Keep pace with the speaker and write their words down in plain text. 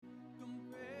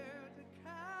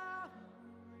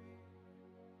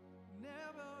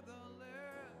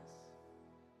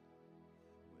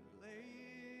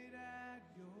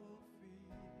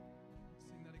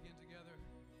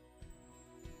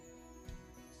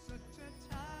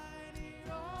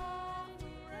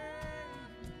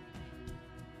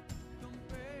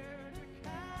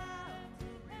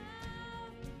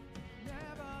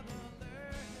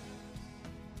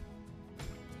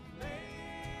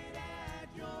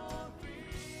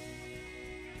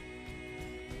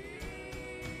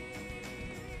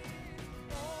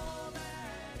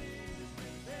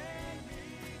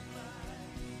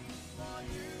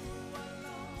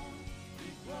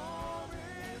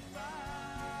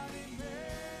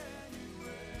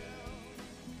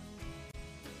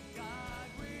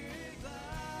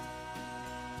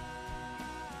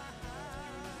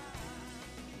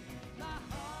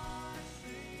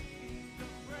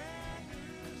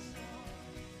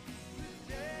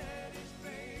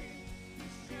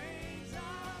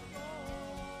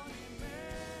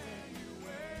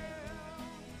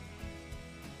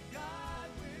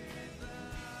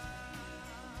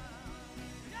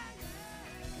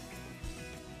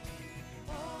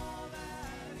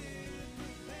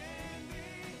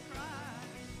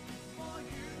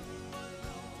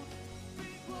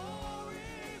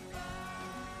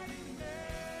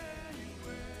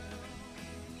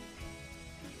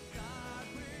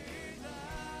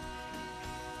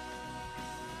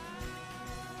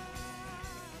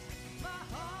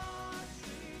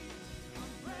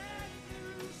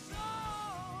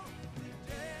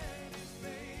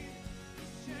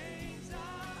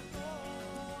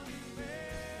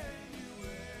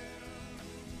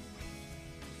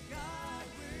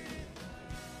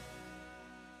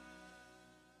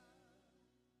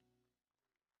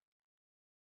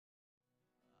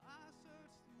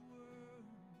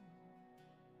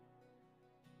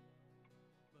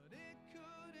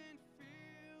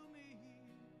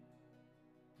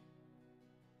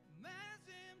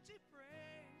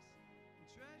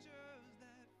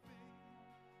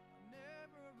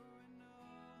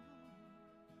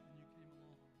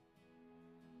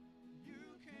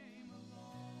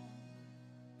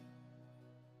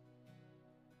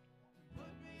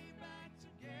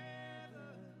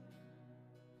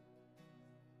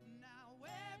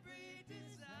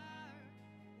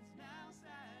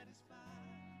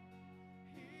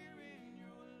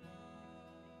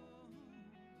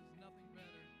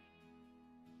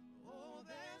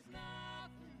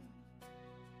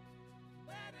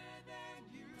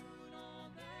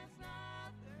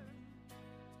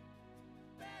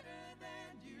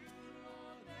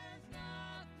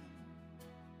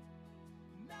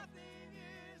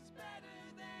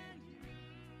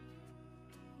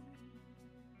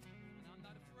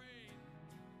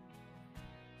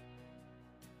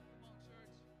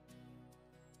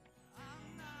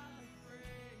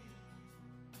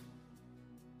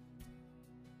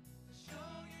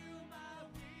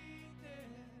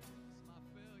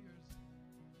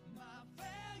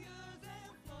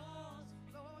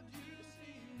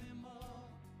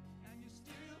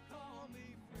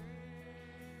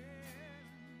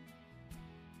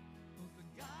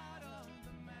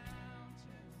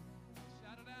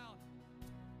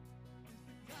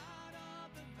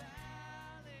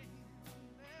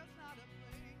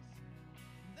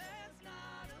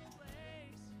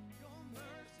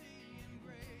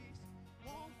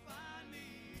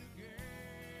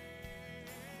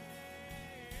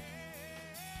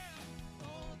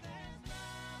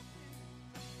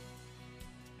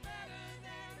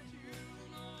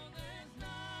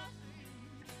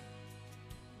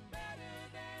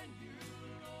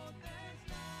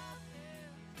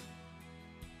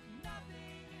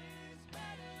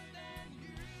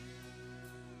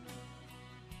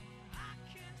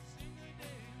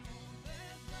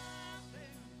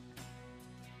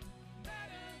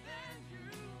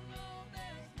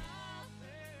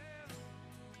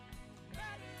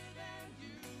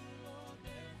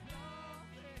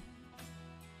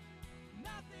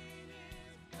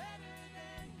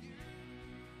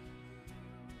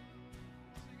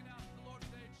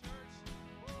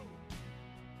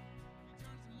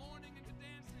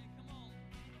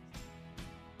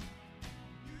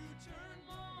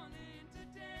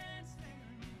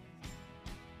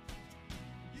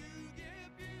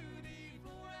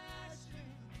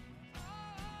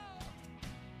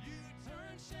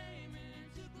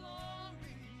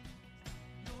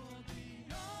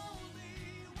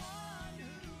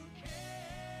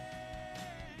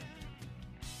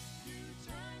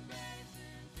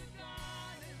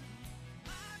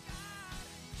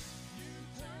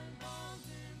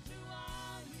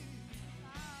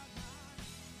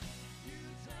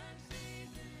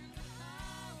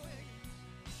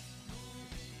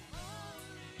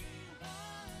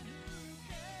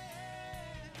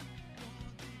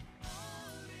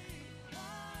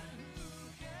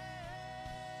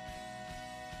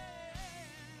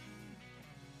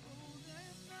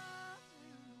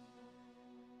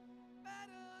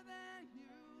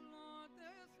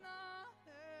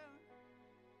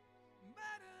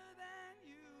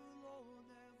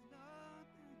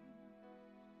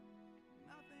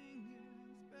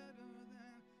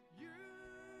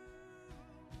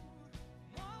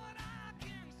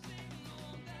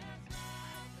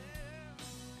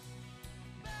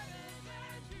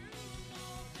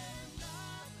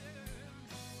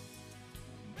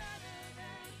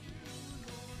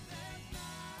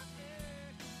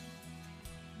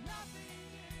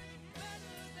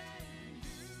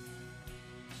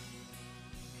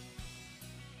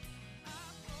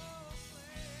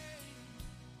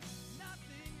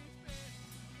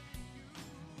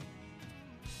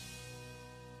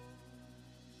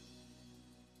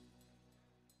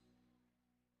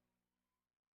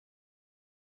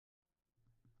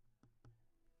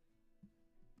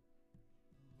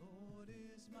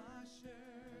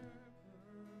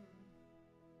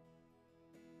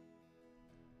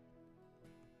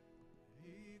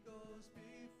goes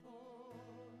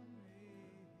before me.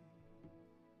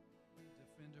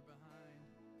 Defender behind.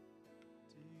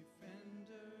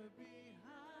 Defender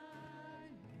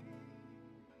behind me.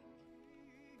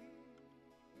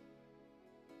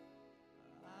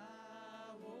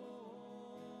 I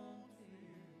won't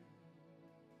fear.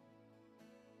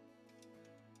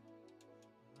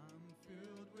 I'm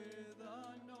filled with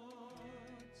anointing.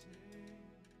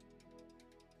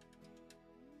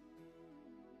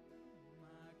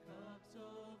 My cup's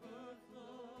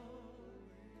overflowing.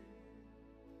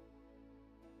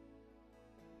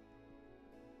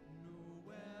 No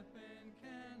weapon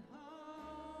can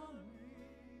harm me.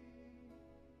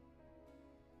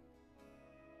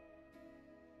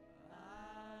 I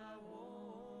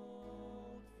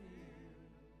won't fear.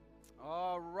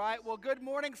 All right. Well, good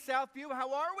morning, Southview.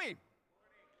 How are we?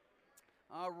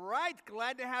 All right.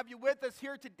 Glad to have you with us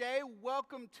here today.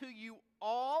 Welcome to you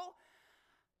all.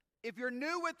 If you're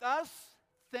new with us,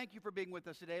 thank you for being with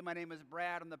us today. My name is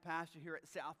Brad. I'm the pastor here at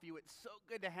Southview. It's so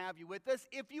good to have you with us.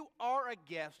 If you are a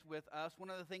guest with us, one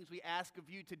of the things we ask of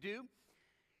you to do,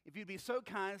 if you'd be so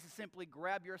kind as to simply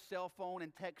grab your cell phone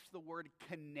and text the word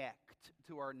CONNECT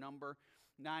to our number,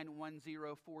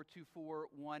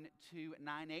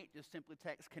 910-424-1298. Just simply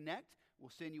text CONNECT.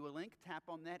 We'll send you a link. Tap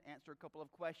on that, answer a couple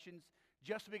of questions,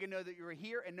 just so we can know that you're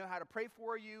here and know how to pray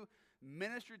for you,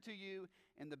 minister to you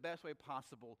in the best way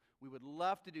possible. We would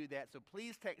love to do that. So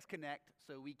please text CONNECT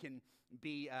so we can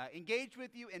be engaged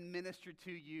with you and minister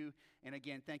to you. And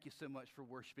again, thank you so much for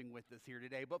worshiping with us here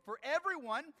today. But for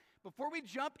everyone, before we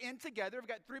jump in together, I've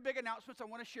got three big announcements I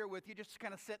want to share with you just to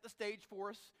kind of set the stage for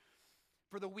us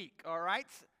for the week, all right?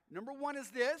 Number one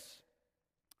is this,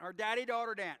 our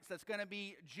daddy-daughter dance. That's going to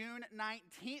be June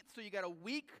 19th, so you got a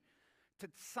week to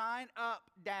sign up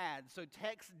dads. So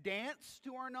text DANCE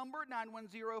to our number,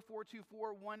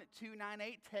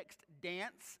 910-424-1298. Text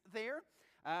DANCE there.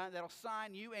 That'll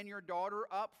sign you and your daughter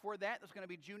up for that. That's going to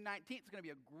be June 19th. It's going to be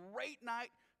a great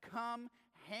night. Come,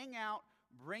 hang out,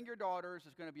 bring your daughters.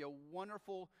 It's going to be a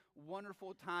wonderful,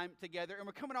 wonderful time together. And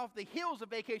we're coming off the heels of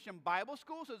Vacation Bible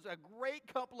School, so it's a great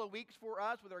couple of weeks for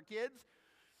us with our kids.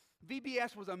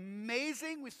 VBS was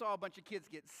amazing. We saw a bunch of kids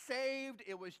get saved.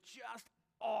 It was just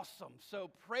awesome. So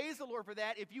praise the Lord for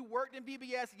that. If you worked in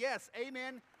VBS, yes,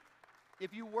 amen.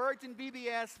 If you worked in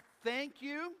VBS, thank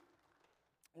you.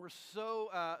 We're so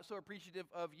appreciative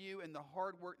of you and the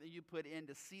hard work that you put in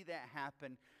to see that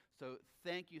happen. So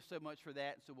thank you so much for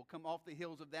that. So we'll come off the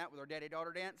heels of that with our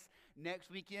daddy-daughter dance next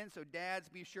weekend. So dads,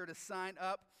 be sure to sign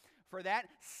up for that.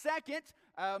 Second,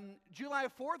 July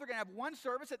 4th, we're going to have one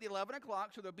service at the 11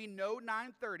 o'clock, so there'll be no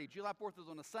 9:30. July 4th is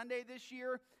on a Sunday this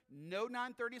year. No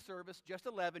 9:30 service, just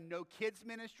 11. No kids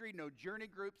ministry, no journey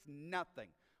groups, nothing.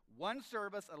 One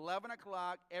service, 11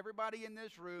 o'clock, everybody in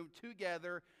this room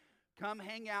together. Come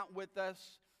hang out with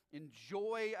us.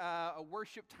 Enjoy a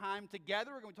worship time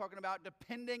together. We're going to be talking about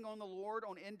depending on the Lord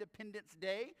on Independence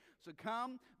Day. So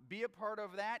come, be a part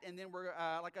of that. And then we're,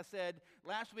 like I said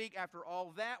last week, after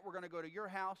all that, we're going to go to your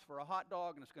house for a hot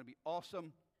dog, and it's going to be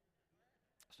awesome.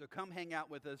 So come hang out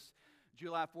with us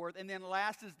July 4th. And then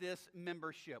last is this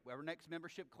membership. Our next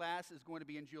membership class is going to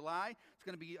be in July. It's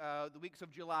going to be the weeks of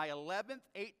July 11th,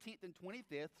 18th, and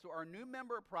 25th. So our new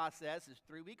member process is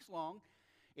 3 weeks long.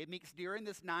 It meets during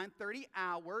this 9:30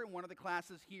 hour in one of the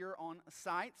classes here on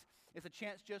site. It's a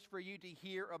chance just for you to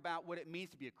hear about what it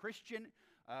means to be a Christian.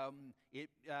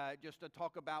 Just to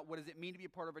talk about what does it mean to be a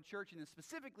part of a church, and then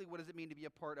specifically what does it mean to be a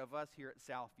part of us here at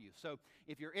Southview. So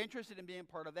if you're interested in being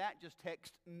part of that, just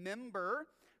text MEMBER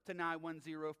to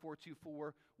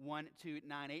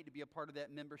 910-424-1298 to be a part of that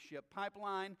membership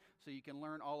pipeline so you can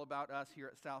learn all about us here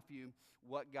at Southview,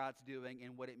 what God's doing,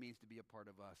 and what it means to be a part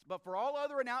of us. But for all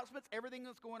other announcements, everything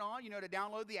that's going on, you know, to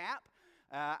download the app,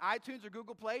 iTunes or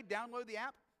Google Play, download the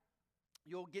app.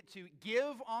 You'll get to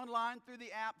give online through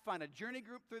the app, find a journey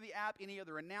group through the app, any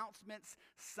other announcements,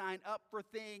 sign up for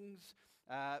things,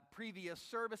 previous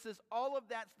services. All of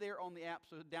that's there on the app,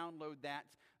 so download that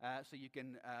so you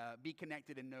can be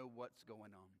connected and know what's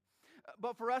going on.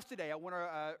 But for us today, I want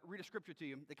to read a scripture to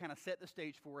you to kind of set the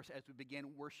stage for us as we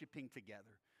begin worshiping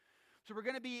together. So we're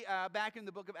going to be back in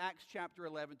the book of Acts chapter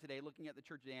 11 today, looking at the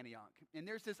church of Antioch. And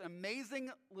there's this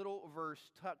amazing little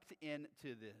verse tucked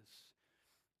into this.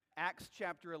 Acts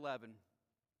chapter 11,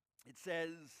 it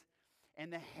says,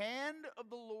 "And the hand of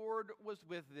the Lord was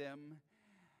with them,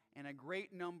 and a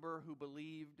great number who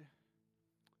believed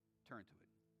turned to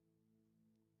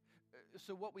it."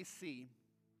 So what we see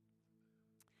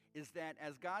is that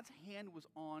as God's hand was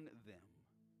on them,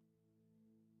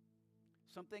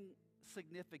 something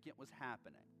significant was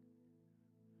happening.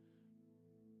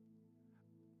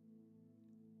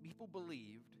 people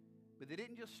believed, but they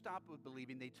didn't just stop with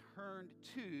believing, they turned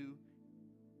to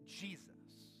Jesus.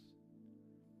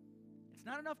 It's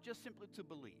not enough just simply to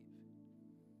believe.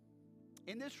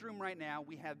 In this room right now,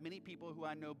 we have many people who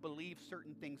I know believe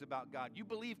certain things about God. You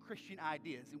believe Christian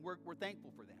ideas, and we're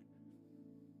thankful for that.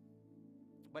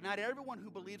 But not everyone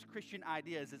who believes Christian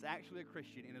ideas is actually a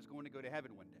Christian and is going to go to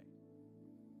heaven one day.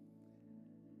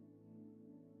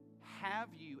 Have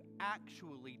you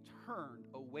actually turned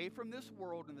away from this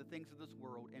world and the things of this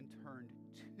world and turned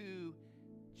to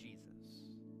Jesus?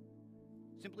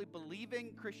 Simply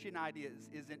believing Christian ideas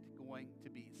isn't going to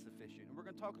be sufficient. And we're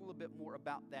going to talk a little bit more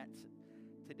about that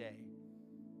today.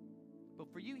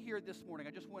 But for you here this morning,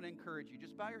 I just want to encourage you,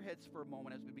 just bow your heads for a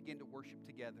moment as we begin to worship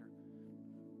together.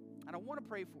 And I want to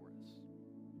pray for us.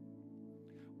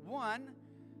 One,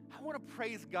 I want to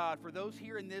praise God for those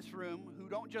here in this room who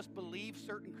don't just believe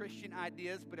certain Christian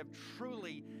ideas, but have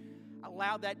truly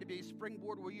allowed that to be a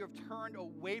springboard where you have turned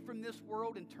away from this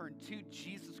world and turned to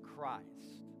Jesus Christ.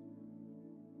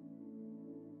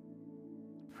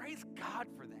 Praise God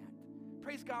for that.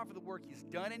 Praise God for the work He's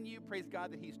done in you. Praise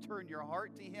God that He's turned your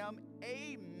heart to Him.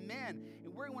 Amen.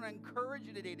 And we want to encourage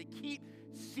you today to keep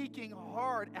seeking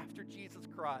hard after Jesus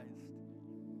Christ.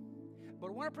 But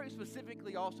I want to pray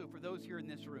specifically also for those here in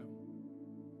this room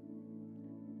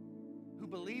who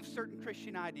believe certain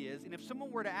Christian ideas. And if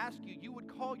someone were to ask you, you would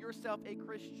call yourself a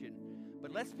Christian.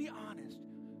 But let's be honest,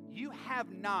 you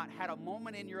have not had a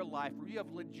moment in your life where you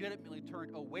have legitimately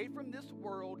turned away from this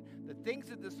world, the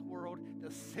things of this world, the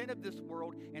sin of this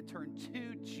world, and turned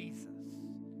to Jesus.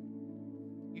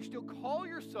 You still call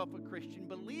yourself a Christian,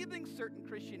 believing certain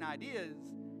Christian ideas,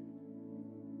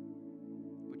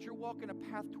 but you're walking a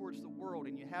path towards the world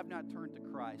and you have not turned to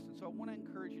Christ. And so I want to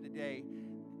encourage you today,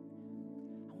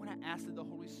 I want to ask that the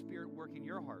Holy Spirit work in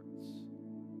your hearts,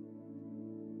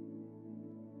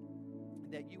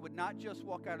 that you would not just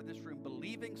walk out of this room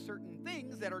believing certain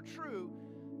things that are true,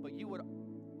 but you would,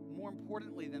 more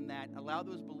importantly than that, allow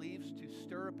those beliefs to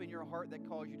stir up in your heart that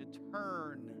cause you to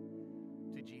turn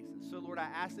to Jesus. So, Lord, I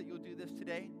ask that you'll do this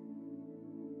today.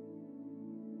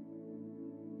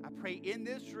 I pray in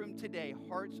this room today,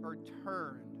 hearts are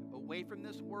turned away from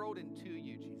this world and to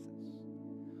you, Jesus.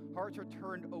 Hearts are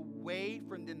turned away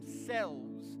from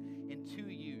themselves and to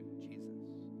you, Jesus.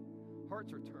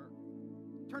 Hearts are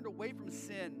turned away from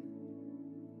sin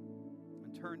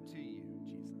and turned to you,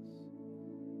 Jesus.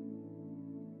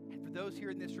 And for those here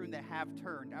in this room that have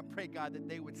turned, I pray, God, that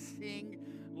they would sing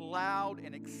loud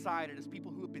and excited as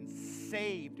people who have been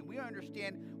saved. And we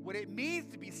understand what it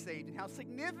means to be saved and how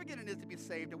significant it is to be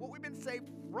saved and what we've been saved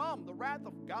from, the wrath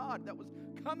of God that was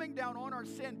coming down on our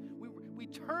sin. We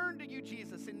turn to you,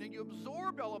 Jesus, and then you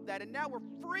absorbed all of that, and now we're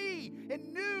free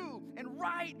and new and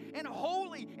right and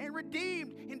holy and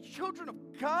redeemed and children of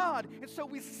God. And so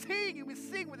we sing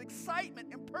with excitement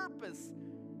and purpose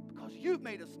because you've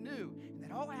made us new. And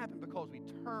that all happened because we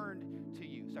turned to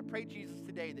you. So I pray, Jesus,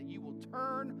 today that you will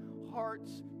turn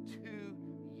hearts to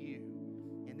you.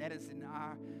 And that is in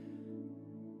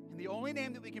the only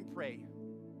name that we can pray.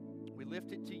 We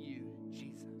lift it to you,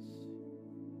 Jesus.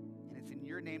 And it's in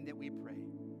your name that we pray.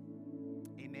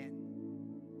 Amen.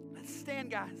 Let's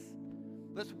stand, guys.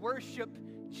 Let's worship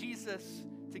Jesus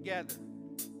together.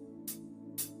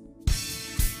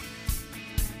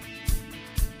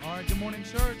 All right, good morning,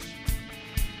 church.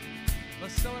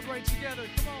 Let's celebrate together.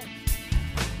 Come on.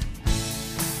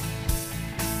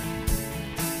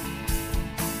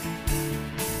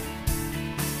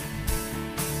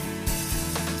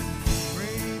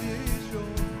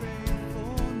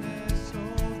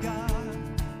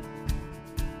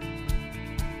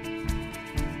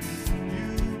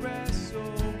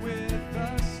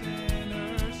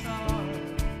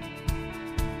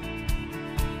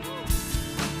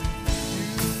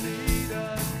 Lead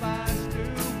us by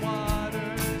still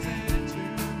waters into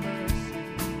mercy.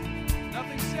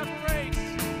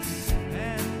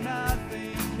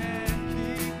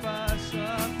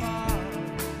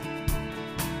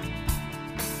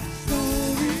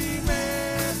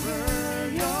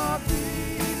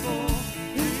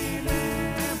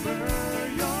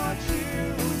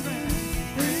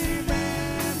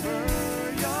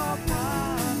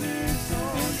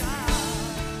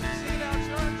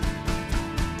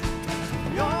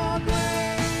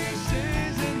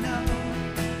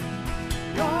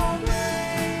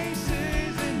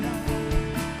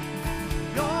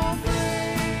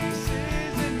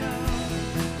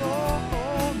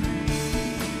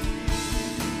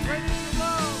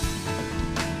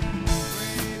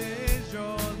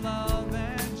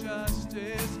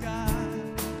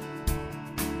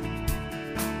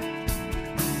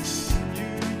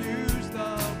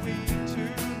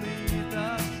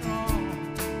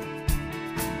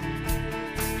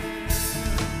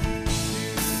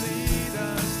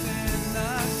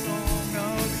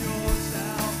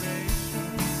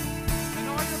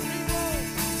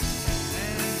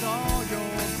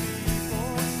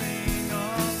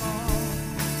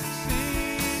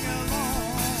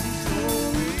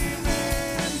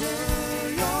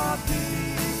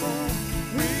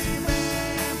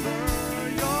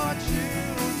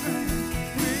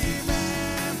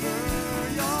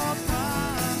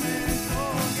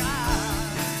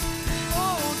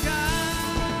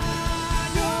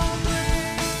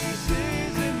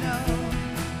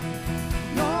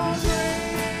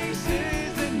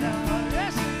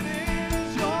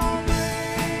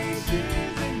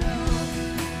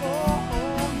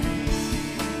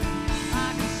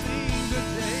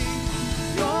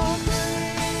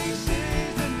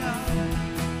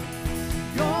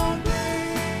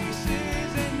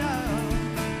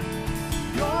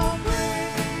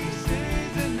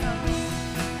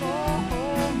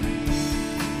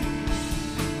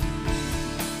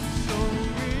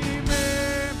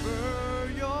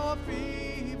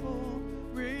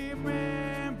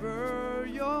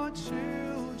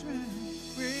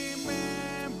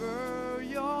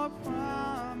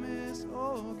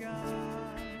 oh God.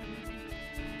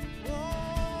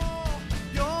 Oh,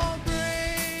 your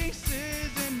grace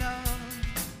is enough.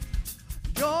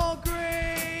 Your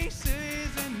grace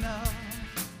is enough.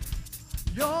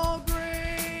 Your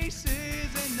grace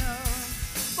is enough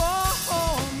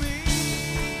for me.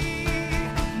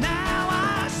 Now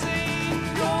I sing,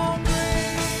 your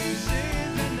grace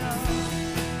is enough.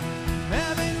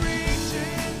 Heaven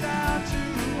reaches out to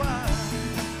us.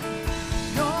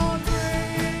 Your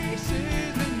grace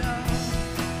is enough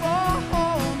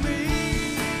for me.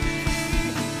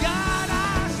 God,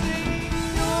 I sing,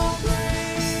 your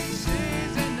grace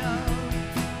is enough.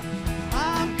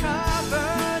 I'm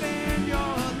covered in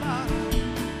your love.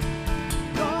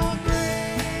 Your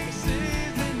grace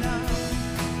is enough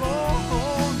for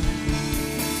me.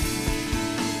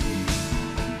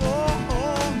 For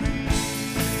me.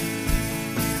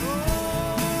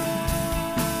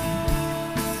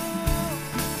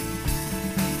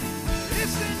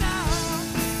 It's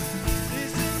enough.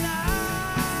 It's enough.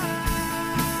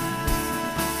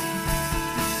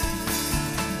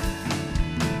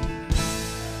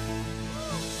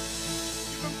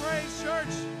 Give him praise,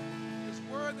 church. He is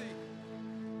worthy.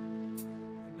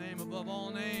 The name above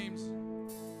all names.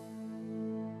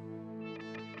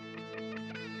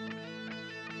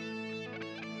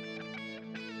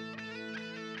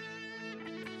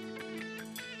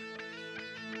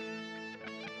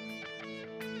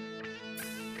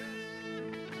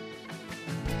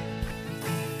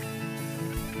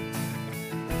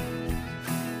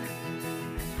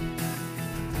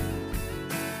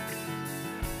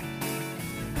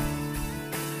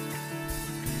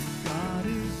 God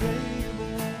is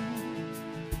able,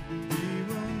 He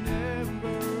will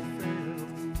never fail.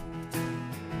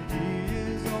 He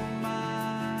is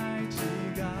Almighty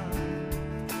God,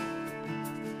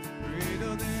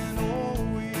 greater than all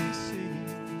we see,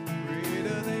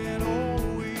 greater than all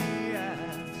we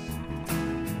ask.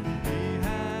 He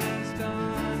has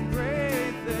done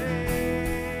great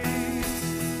things,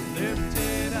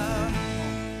 lifted up,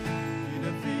 He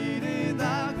defeated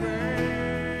the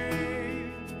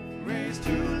grave, raised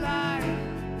to life.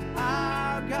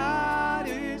 Our God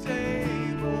is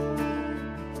able.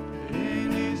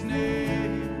 In His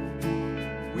name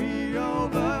we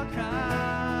overcome.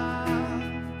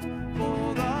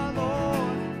 For the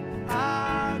Lord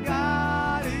our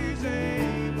God is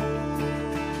able.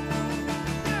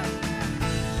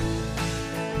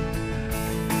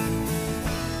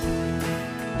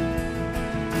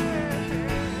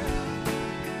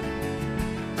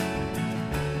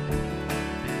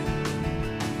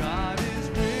 God is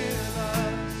with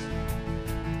us.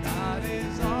 God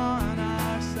is on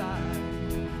our side.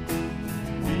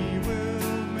 He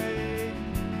will make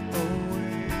a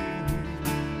way.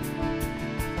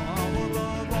 Far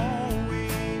above all we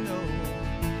know,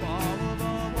 far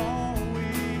above all we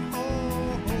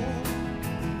hope.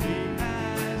 He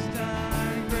has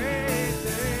done great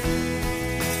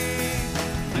things.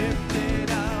 Lifted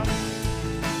up,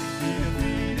 He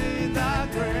defeated the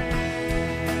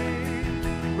grave,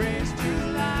 raised to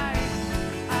life.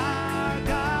 Our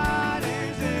God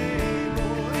is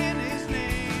able. In His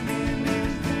name,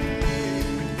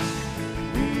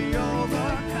 we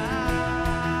overcome.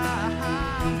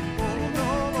 For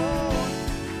the Lord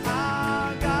our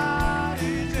God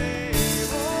is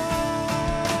able.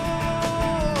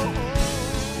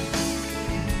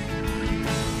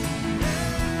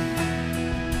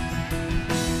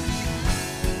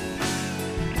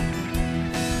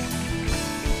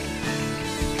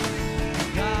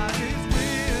 God is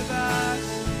with us.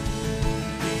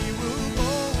 He will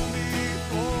go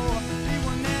before. He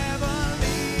will never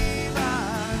leave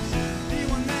us. He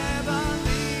will never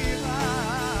leave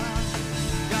us.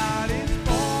 God is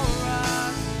for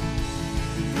us.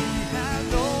 He has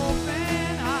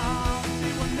open arms.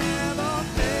 He will never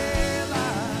fail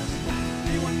us.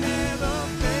 He will never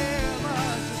fail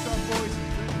us. Just our voices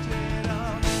lifted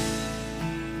up.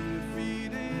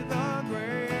 Defeated the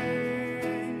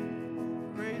grave,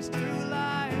 raised to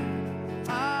life.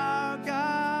 Our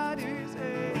God is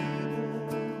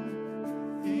able.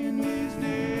 In His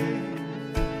name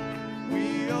we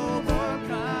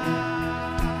overcome.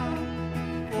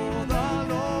 For the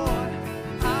Lord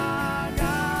our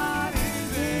God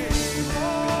is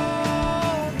able.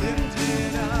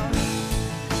 Lifted up,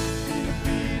 He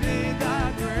defeated the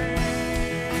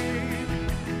grave,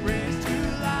 raised to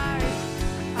life.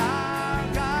 Our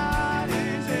God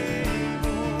is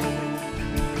able.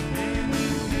 In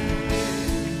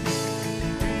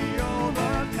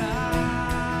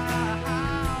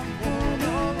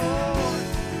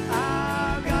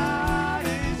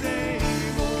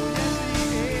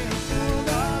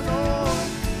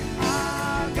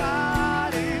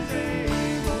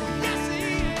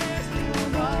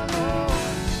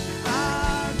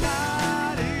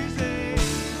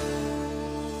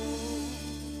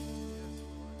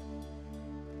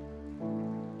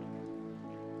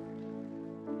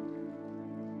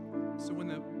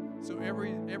So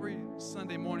every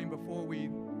Sunday morning before we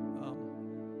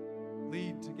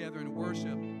lead together in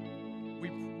worship, we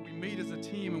meet as a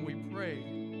team and we pray.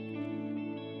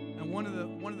 And one of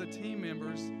the team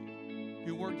members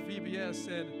who worked VBS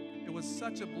said it was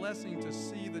such a blessing to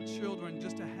see the children,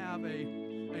 just to have a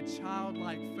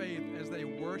childlike faith as they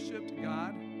worshiped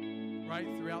God right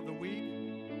throughout the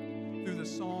week, through the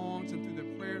songs and through the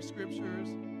prayer scriptures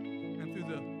and through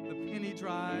the penny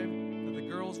drive that the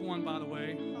girls won, by the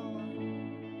way.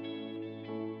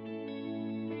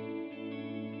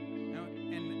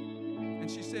 And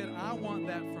she said, I want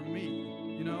that for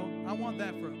me, you know? I want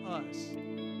that for us.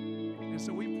 And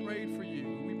so we prayed for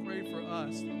you. We prayed for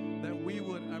us that we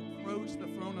would approach the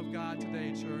throne of God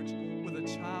today, church, with a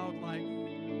childlike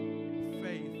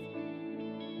faith,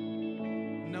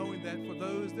 knowing that for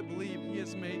those that believe He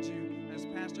has made you, as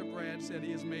Pastor Brad said,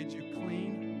 He has made you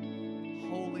clean,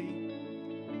 holy,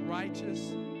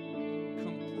 righteous,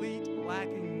 complete,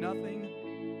 lacking nothing,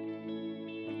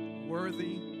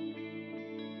 worthy,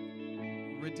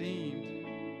 redeemed.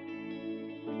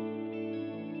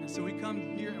 And so we come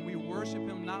here and we worship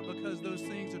Him not because those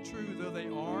things are true, though they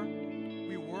are.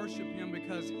 We worship Him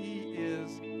because He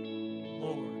is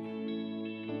Lord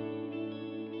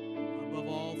above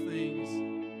all things.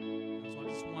 So I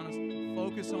just want us to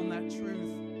focus on that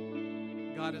truth.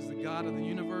 God is the God of the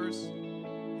universe.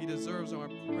 He deserves our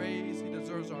praise. He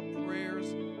deserves our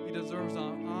prayers. He deserves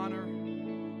our honor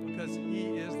because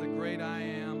He is the great I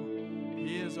am.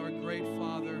 He is our great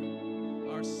Father,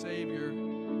 our Savior,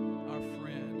 our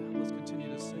friend. Let's continue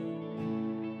to sing.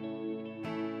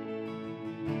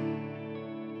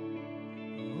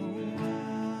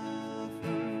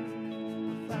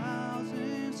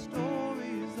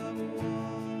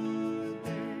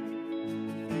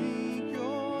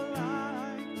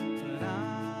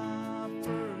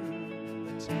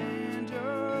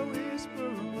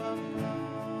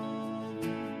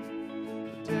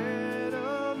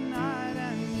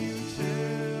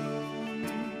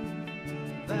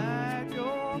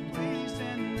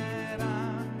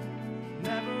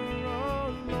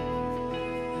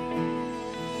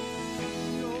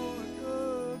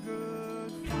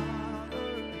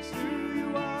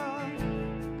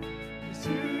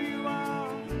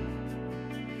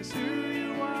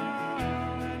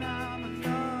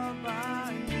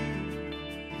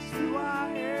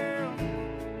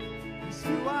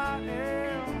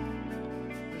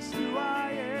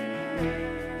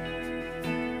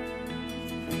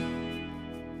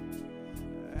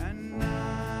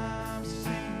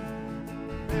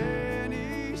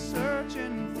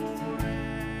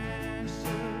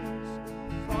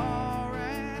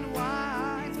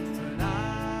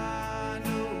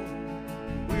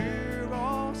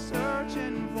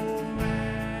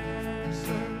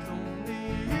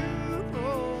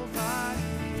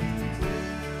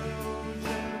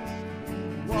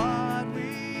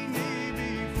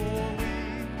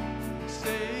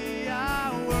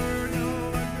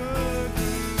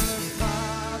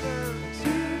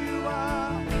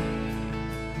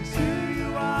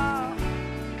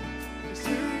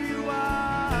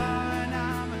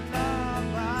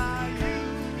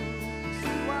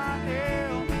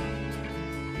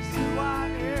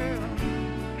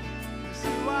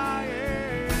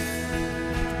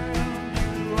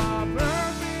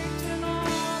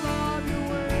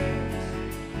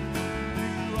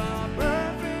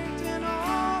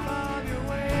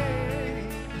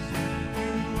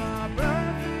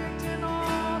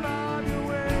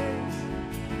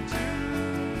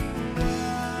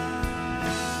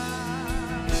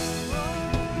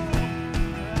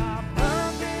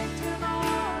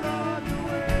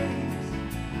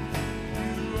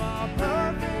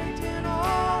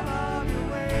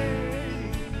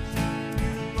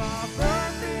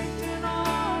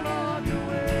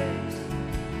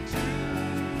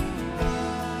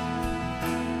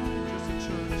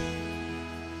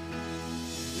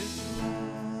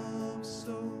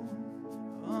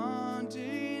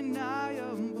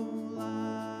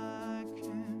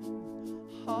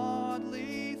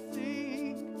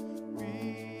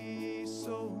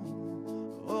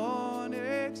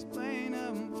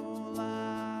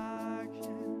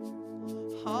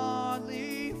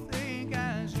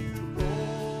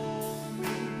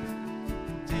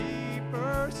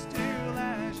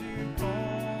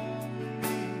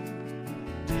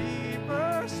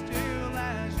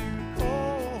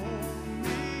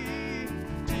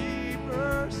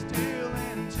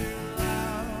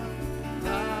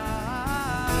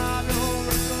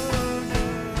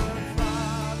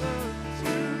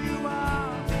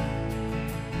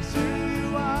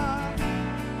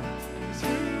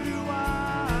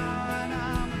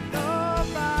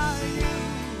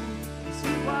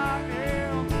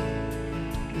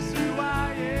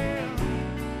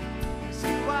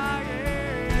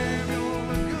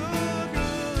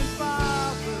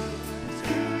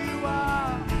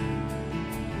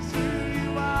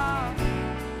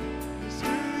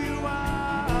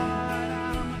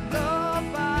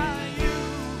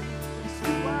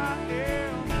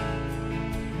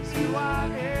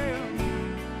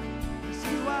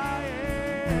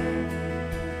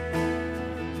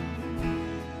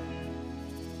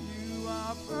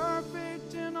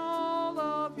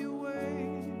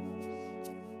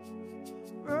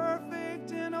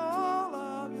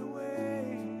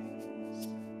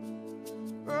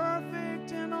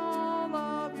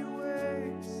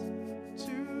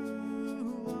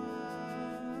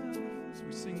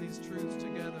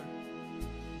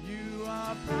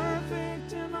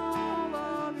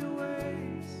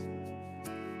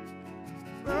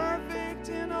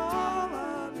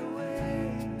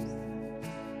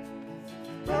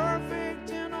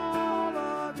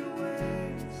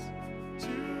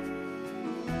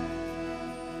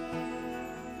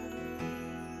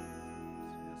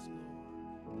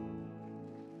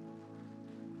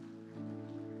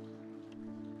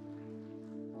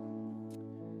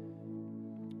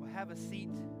 have a seat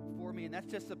for me, and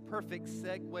that's just a perfect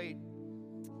segue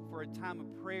for a time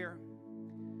of prayer.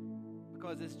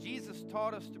 Because as Jesus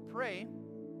taught us to pray,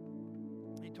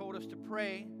 he told us to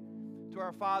pray to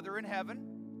our Father in heaven,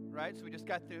 right? So we just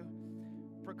got through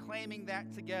proclaiming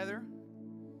that together,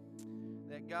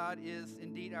 that God is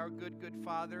indeed our good, good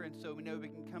Father, and so we know we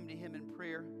can come to him in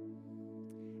prayer.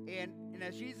 And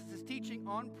as Jesus is teaching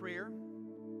on prayer,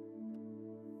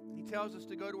 he tells us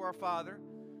to go to our Father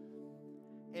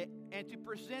and to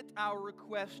present our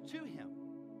request to him,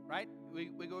 right? We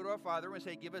go to our Father and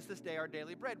say, give us this day our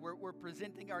daily bread. We're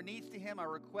presenting our needs to him, our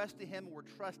request to him, and we're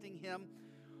trusting him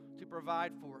to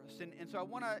provide for us. And so I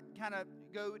want to kind of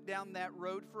go down that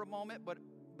road for a moment,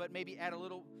 but maybe add a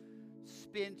little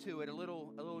spin to it, a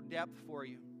little depth for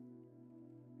you.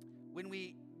 When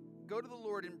we go to the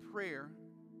Lord in prayer,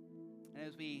 and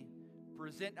as we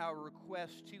present our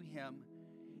request to him,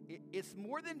 it's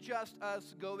more than just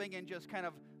us going and just kind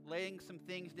of laying some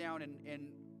things down and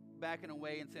backing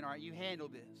away and saying, all right, you handle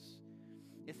this.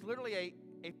 It's literally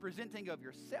a presenting of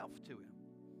yourself to him.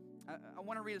 I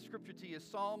want to read a scripture to you,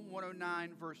 Psalm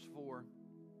 109, verse 4.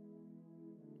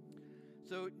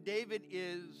 So David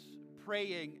is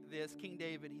praying this, King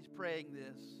David, he's praying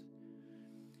this.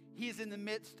 He's in the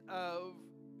midst of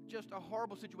just a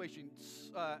horrible situation.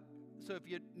 So if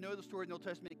you know the story in the Old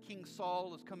Testament, King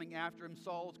Saul is coming after him.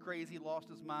 Saul is crazy, lost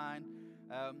his mind,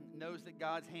 knows that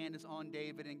God's hand is on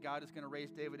David, and God is going to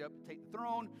raise David up to take the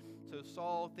throne. So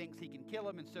Saul thinks he can kill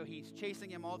him, and so he's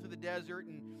chasing him all through the desert,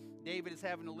 and David is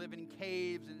having to live in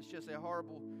caves, and it's just a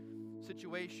horrible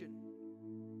situation.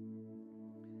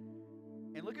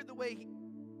 And look at the way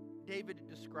David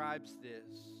describes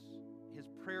this, his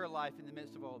prayer life in the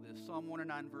midst of all this. Psalm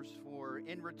 109, verse 4,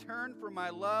 in return for my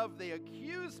love, they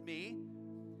accuse me,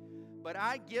 but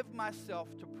I give myself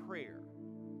to prayer.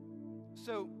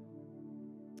 So,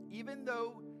 even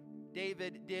though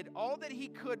David did all that he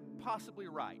could possibly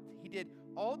right, he did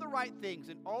all the right things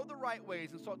in all the right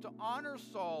ways and sought to honor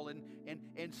Saul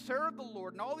and serve the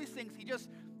Lord and all these things, he just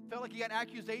felt like he got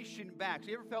accusation back. So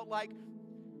you ever felt like,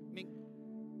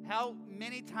 how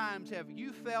many times have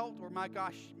you felt, or my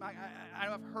gosh,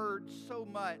 I've heard so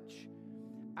much,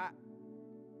 I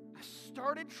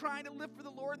started trying to live for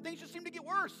the Lord and things just seemed to get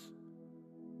worse.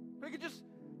 It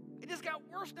just got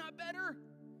worse, not better.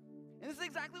 And this is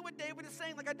exactly what David is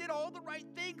saying. Like, I did all the right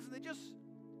things and they just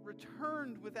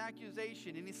returned with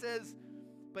accusation. And he says,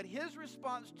 but his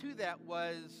response to that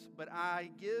was, but I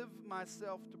give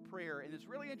myself to prayer. And it's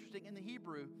really interesting. In the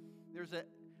Hebrew, there's an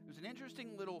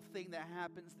interesting little thing that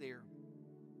happens there.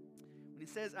 When he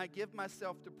says, I give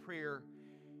myself to prayer,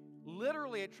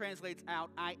 literally it translates out,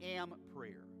 I am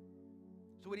prayer.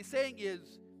 So what he's saying is,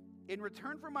 in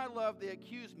return for my love, they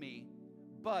accuse me,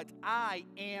 but I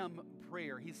am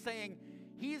prayer. He's saying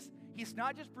he's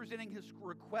not just presenting his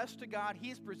request to God,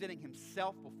 he's presenting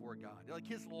himself before God. Like,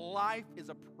 his life is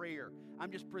a prayer.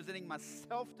 I'm just presenting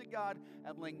myself to God.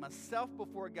 I'm laying myself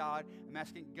before God. I'm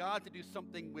asking God to do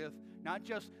something with not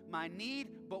just my need,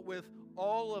 but with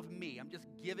all of me. I'm just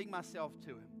giving myself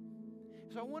to him.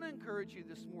 So I want to encourage you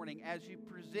this morning, as you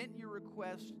present your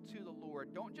request to the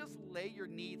Lord, don't just lay your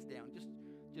needs down.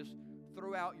 Just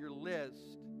throw out your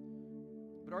list.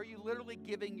 But are you literally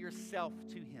giving yourself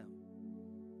to him?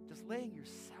 Just laying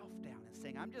yourself down and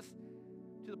saying, I'm just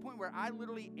to the point where I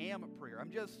literally am a prayer.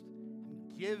 I'm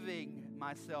giving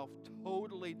myself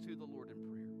totally to the Lord in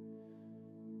prayer.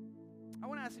 I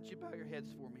want to ask that you bow your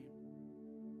heads for me.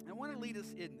 I want to lead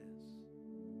us in this,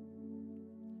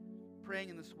 praying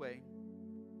in this way.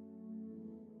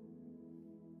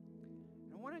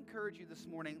 I want to encourage you this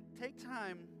morning, take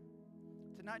time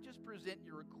to not just present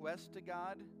your request to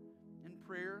God in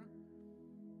prayer,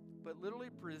 but literally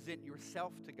present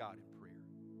yourself to God in prayer.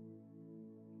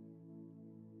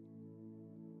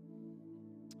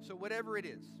 So whatever it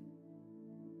is,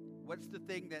 what's the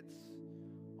thing that's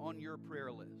on your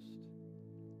prayer list?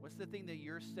 What's the thing that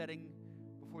you're setting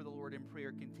before the Lord in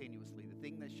prayer continuously? The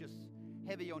thing that's just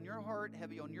heavy on your heart,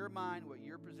 heavy on your mind, what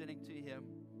you're presenting to him.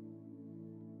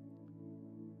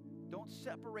 Don't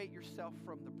separate yourself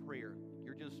from the prayer.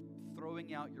 You're just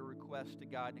throwing out your request to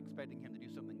God and expecting him to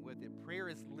do something with it. Prayer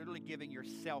is literally giving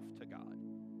yourself to God,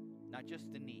 not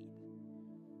just the need.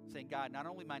 Saying, God, not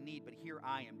only my need, but here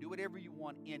I am. Do whatever you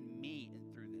want in me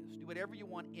and through this. Do whatever you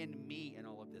want in me in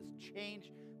all of this.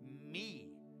 Change me,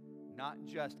 not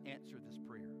just answer this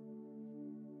prayer.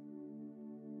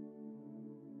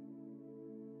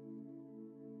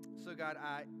 So God,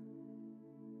 I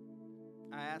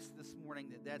ask this morning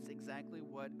that that's exactly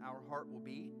what our heart will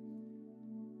be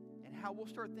and how we'll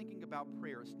start thinking about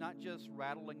prayer. It's not just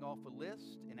rattling off a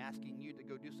list and asking you to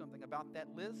go do something about that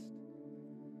list,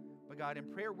 But God, in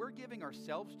prayer, we're giving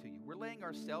ourselves to you. We're laying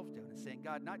ourselves down and saying,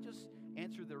 God, not just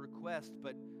answer the request,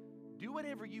 but do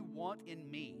whatever you want in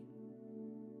me.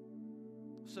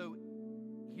 So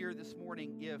here this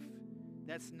morning, if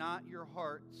that's not your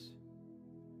heart,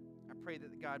 I pray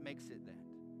that God makes it that.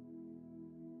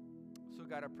 So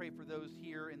God, I pray for those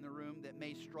here in the room that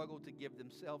may struggle to give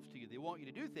themselves to you. They want you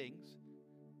to do things.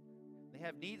 They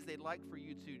have needs they'd like for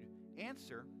you to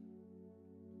answer.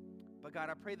 But God,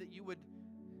 I pray that you would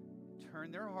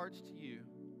turn their hearts to you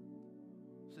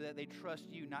so that they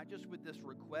trust you, not just with this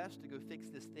request to go fix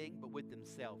this thing, but with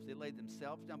themselves. They lay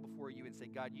themselves down before you and say,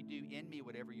 God, you do in me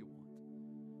whatever you want.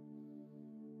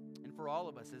 And for all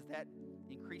of us, as that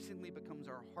increasingly becomes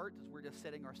our heart, as we're just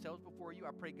setting ourselves before you,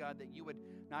 I pray, God, that you would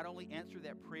not only answer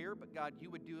that prayer, but God, you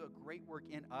would do a great work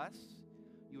in us.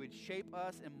 You would shape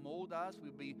us and mold us. We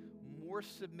would be more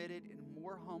submitted and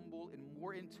more humble and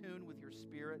more in tune with your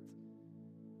Spirit.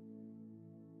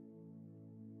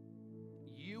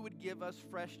 You would give us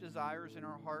fresh desires in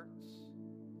our hearts.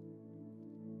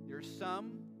 There's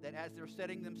some that as they're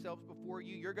setting themselves before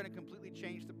you, you're going to completely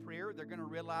change the prayer. They're going to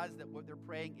realize that what they're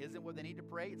praying isn't what they need to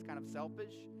pray. It's kind of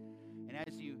selfish. And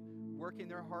as you work in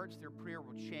their hearts, their prayer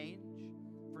will change.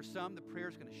 For some, the prayer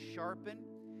is going to sharpen.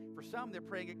 For some, they're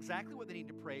praying exactly what they need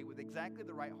to pray with exactly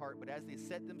the right heart. But as they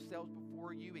set themselves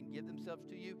before you and give themselves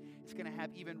to you, it's going to have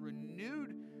even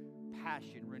renewed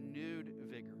passion, renewed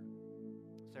vigor.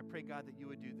 So I pray, God, that you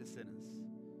would do this in us.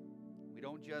 We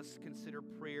don't just consider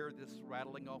prayer this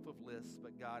rattling off of lists,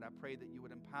 but God, I pray that you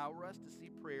would empower us to see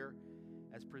prayer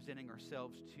as presenting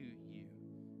ourselves to you,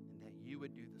 and that you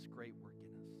would do this great work in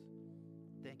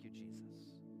us. Thank you,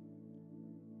 Jesus.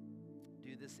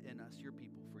 Do this in us, your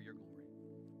people, for your glory.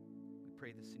 We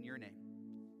pray this in your name.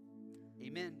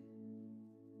 Amen.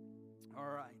 All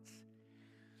right.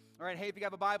 All right, hey, if you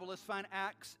have a Bible, let's find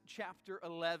Acts chapter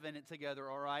 11 together,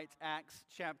 all right? Acts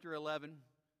chapter 11.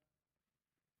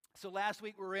 So last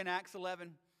week we were in Acts 11,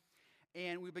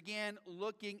 and we began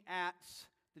looking at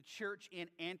the church in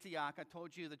Antioch. I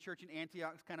told you the church in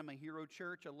Antioch is kind of my hero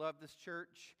church. I love this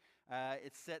church.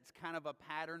 It sets kind of a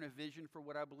pattern, a vision for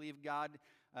what I believe God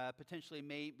potentially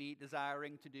may be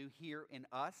desiring to do here in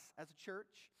us as a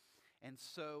church. And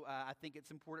so I think it's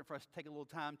important for us to take a little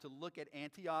time to look at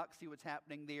Antioch, see what's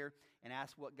happening there, and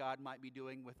ask what God might be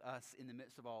doing with us in the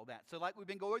midst of all that. So like we've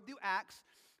been going through Acts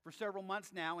for several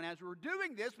months now, and as we were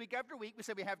doing this week after week, we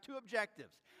said we have two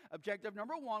objectives. Objective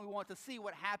number one, we want to see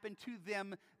what happened to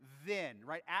them then,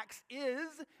 right? Acts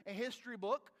is a history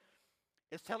book.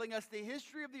 It's telling us the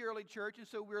history of the early church, and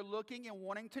so we're looking and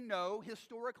wanting to know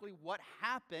historically what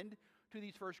happened to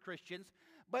these first Christians,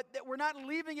 but that we're not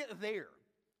leaving it there.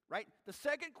 Right? The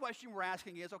second question we're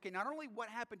asking is, okay, not only what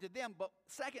happened to them, but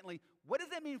secondly, what does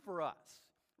that mean for us?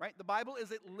 Right? The Bible is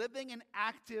a living and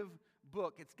active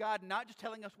book. It's God not just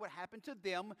telling us what happened to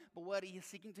them, but what he is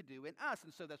seeking to do in us.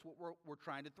 And so that's what we're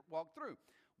trying to walk through.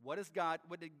 What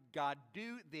did God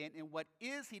do then, and what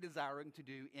is he desiring to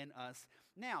do in us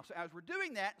now? So as we're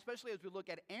doing that, especially as we look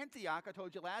at Antioch, I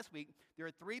told you last week, there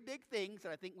are three big things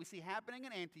that I think we see happening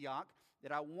in Antioch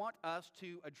that I want us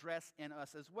to address in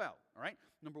us as well, all right?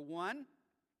 Number one,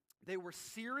 they were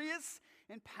serious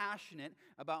and passionate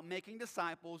about making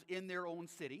disciples in their own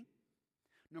city.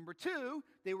 Number two,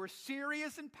 they were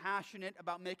serious and passionate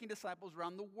about making disciples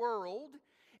around the world.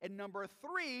 And number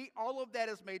three, all of that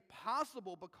is made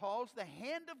possible because the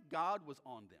hand of God was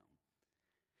on them.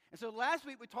 And so last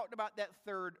week we talked about that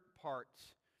third part.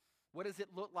 What does it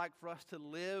look like for us to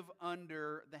live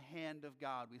under the hand of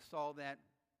God? We saw that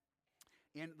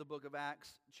in the book of Acts,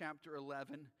 chapter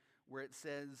 11, where it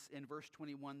says in verse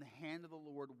 21, the hand of the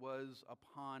Lord was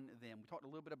upon them. We talked a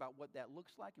little bit about what that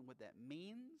looks like and what that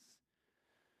means,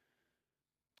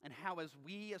 and how as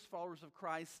we, as followers of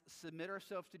Christ, submit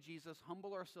ourselves to Jesus,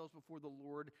 humble ourselves before the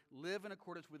Lord, live in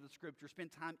accordance with the Scripture,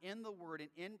 spend time in the Word and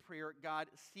in prayer, God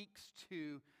seeks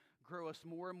to grow us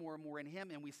more and more and more in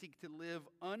Him, and we seek to live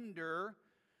under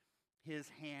His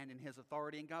hand and His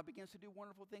authority, and God begins to do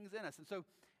wonderful things in us. And so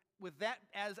with that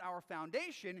as our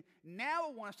foundation, now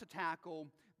I want us to tackle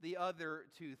the other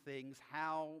two things,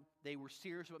 how they were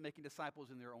serious about making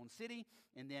disciples in their own city,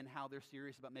 and then how they're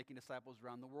serious about making disciples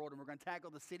around the world. And we're going to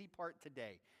tackle the city part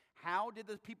today. How did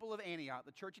the people of Antioch,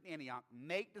 the church in Antioch,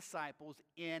 make disciples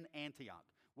in Antioch?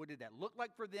 What did that look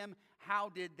like for them? How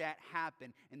did that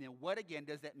happen? And then what, again,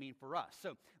 does that mean for us?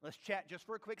 So let's chat just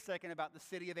for a quick second about the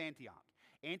city of Antioch.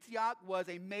 Antioch was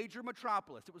a major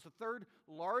metropolis. It was the third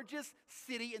largest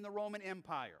city in the Roman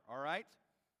Empire, all right?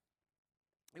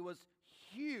 It was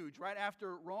huge. Right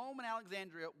after Rome and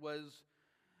Alexandria was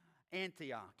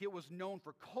Antioch. It was known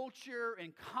for culture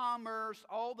and commerce.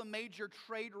 All the major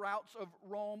trade routes of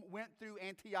Rome went through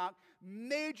Antioch.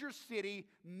 Major city,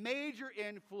 major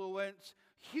influence,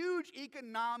 huge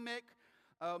economic,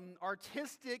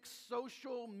 artistic,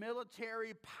 social,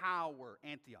 military power,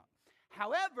 Antioch.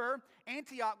 However,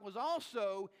 Antioch was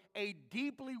also a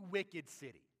deeply wicked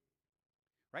city,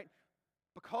 right?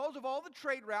 Because of all the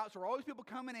trade routes, there were always people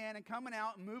coming in and coming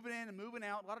out, and moving in and moving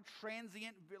out, a lot of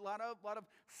transient, a lot of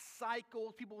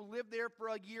cycles. People live there for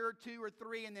a year or two or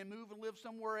three and then move and live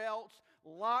somewhere else. A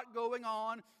lot going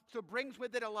on. So it brings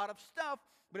with it a lot of stuff.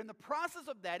 But in the process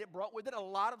of that, it brought with it a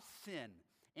lot of sin.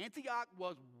 Antioch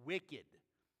was wicked.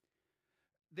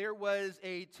 There was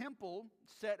a temple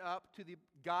set up to the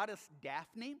goddess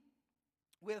Daphne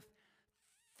with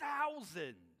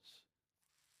thousands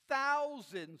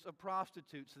of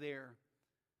prostitutes there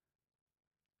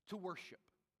to worship.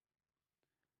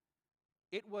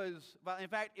 It was, in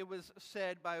fact, it was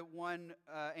said by one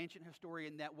ancient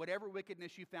historian that whatever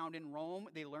wickedness you found in Rome,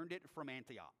 they learned it from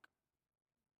Antioch.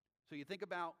 So you think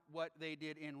about what they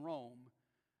did in Rome.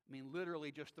 I mean,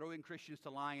 literally just throwing Christians to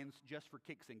lions just for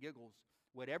kicks and giggles.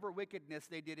 Whatever wickedness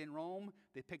they did in Rome,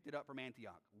 they picked it up from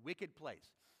Antioch. Wicked place.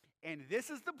 And this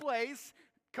is the place.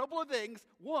 Couple of things.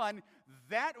 One,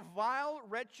 that vile,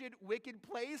 wretched, wicked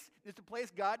place is the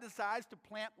place God decides to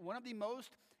plant one of the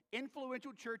most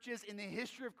influential churches in the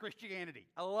history of Christianity.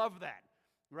 I love that,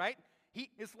 right?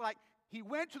 It's like he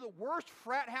went to the worst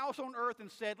frat house on earth and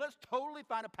said, let's totally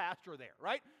find a pastor there,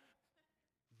 right?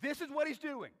 This is what he's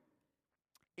doing.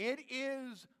 It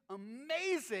is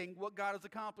amazing what God is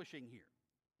accomplishing here.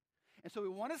 And so we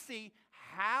want to see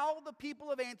how the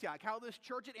people of Antioch, how this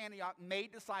church at Antioch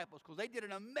made disciples, because they did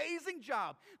an amazing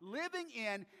job living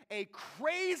in a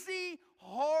crazy,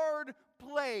 hard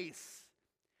place.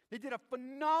 They did a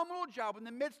phenomenal job in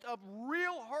the midst of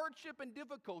real hardship and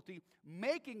difficulty,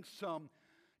 making some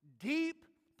deep,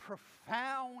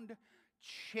 profound,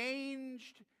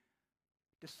 changed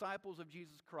disciples of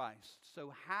Jesus Christ.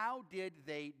 So how did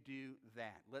they do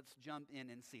that? Let's jump in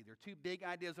and see. There are two big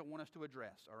ideas I want us to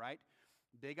address, all right?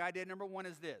 Big idea number one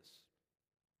is this.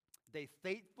 They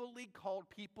faithfully called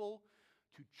people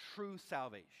to true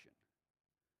salvation.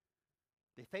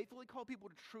 They faithfully called people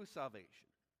to true salvation.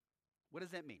 What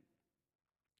does that mean?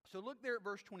 So look there at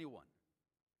verse 21.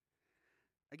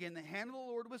 Again, the hand of the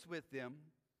Lord was with them.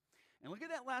 And look at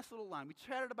that last little line. We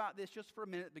chatted about this just for a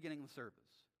minute at the beginning of the service.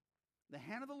 The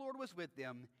hand of the Lord was with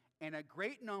them, and a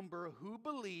great number who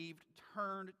believed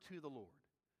turned to the Lord.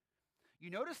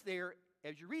 You notice there,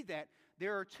 as you read that,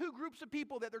 there are two groups of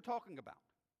people that they're talking about,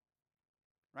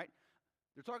 right?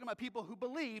 They're talking about people who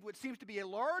believed, which seems to be a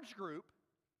large group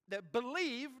that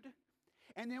believed,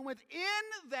 and then within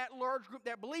that large group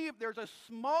that believed, there's a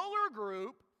smaller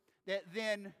group that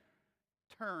then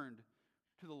turned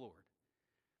to the Lord.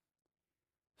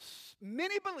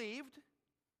 Many believed,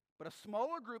 but a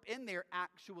smaller group in there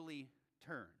actually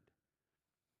turned.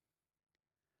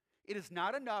 It is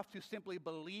not enough to simply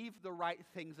believe the right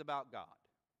things about God.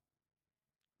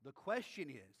 The question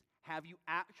is, have you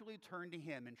actually turned to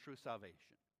Him in true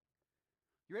salvation?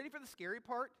 You ready for the scary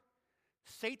part?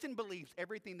 Satan believes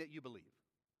everything that you believe.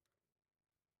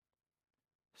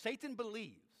 Satan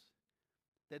believes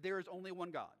that there is only one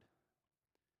God.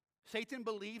 Satan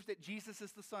believes that Jesus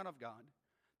is the Son of God,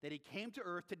 that He came to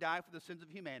earth to die for the sins of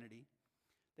humanity,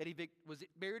 that He was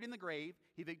buried in the grave,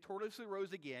 He victoriously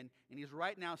rose again, and He's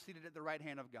right now seated at the right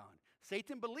hand of God.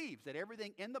 Satan believes that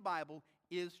everything in the Bible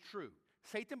is true.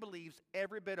 Satan believes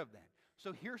every bit of that.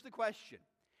 So here's the question.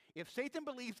 If Satan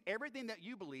believes everything that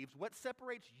you believe, what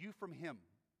separates you from him?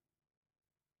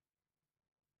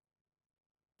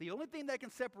 The only thing that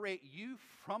can separate you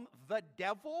from the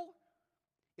devil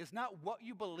is not what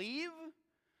you believe,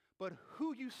 but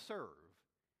who you serve.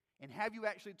 And have you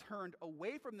actually turned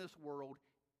away from this world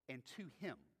and to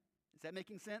Him? Is that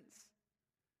making sense?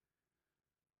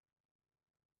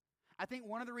 I think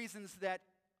one of the reasons that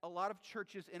a lot of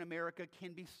churches in America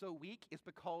can be so weak is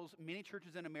because many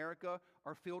churches in America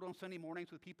are filled on Sunday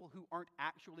mornings with people who aren't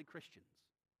actually Christians.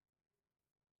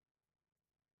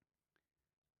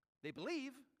 They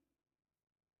believe.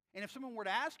 And if someone were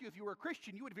to ask you if you were a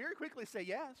Christian, you would very quickly say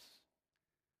yes.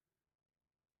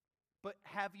 But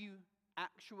have you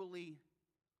actually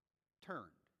turned?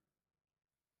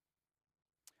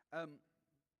 I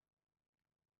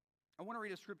want to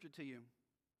read a scripture to you.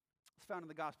 It's found in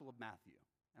the Gospel of Matthew.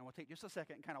 And I want to take just a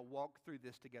second and kind of walk through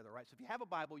this together, right? So if you have a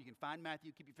Bible, you can find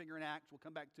Matthew, keep your finger in Acts. We'll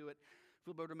come back to it.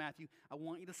 Flip over to Matthew. I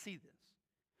want you to see this.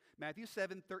 Matthew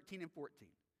 7, 13 and 14.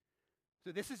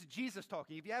 So this is Jesus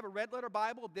talking. If you have a red letter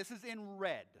Bible, this is in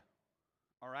red.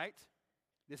 All right?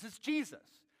 This is Jesus.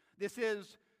 This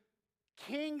is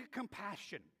King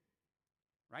compassion,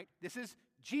 right? This is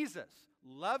Jesus,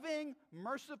 loving,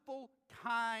 merciful,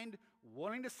 kind,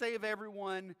 wanting to save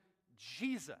everyone.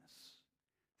 Jesus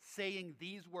saying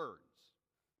these words.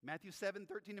 Matthew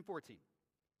 7:13 and 14.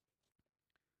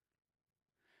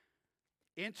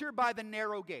 Enter by the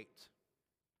narrow gate,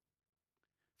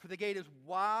 for the gate is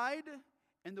wide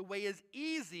and the way is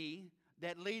easy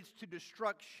that leads to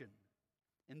destruction,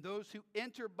 and those who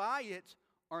enter by it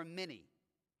are many.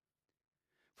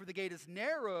 For the gate is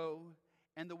narrow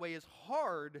and the way is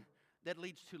hard that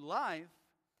leads to life,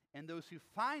 and those who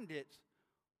find it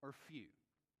are few.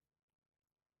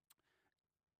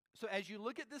 So as you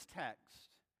look at this text,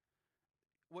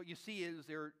 what you see is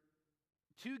there are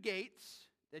two gates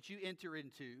that you enter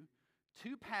into,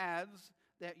 two paths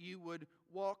that you would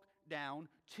walk down,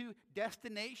 two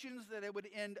destinations that it would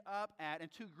end up at, and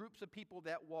two groups of people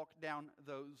that walk down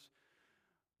those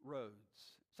roads.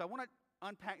 So I want to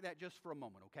unpack that just for a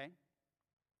moment, okay?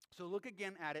 So look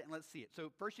again at it and let's see it.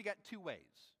 So first you got two ways,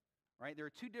 right? There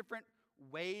are two different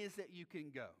ways that you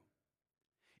can go.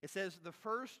 It says the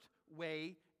first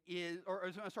way is,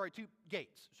 two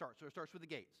gates. So it starts with the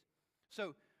gates.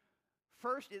 So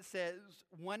first it says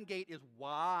one gate is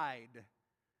wide.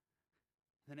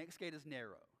 The next gate is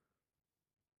narrow.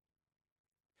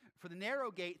 For the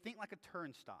narrow gate, think like a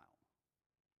turnstile,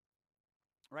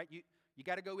 right? You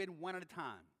got to go in one at a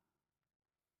time.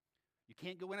 You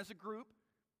can't go in as a group.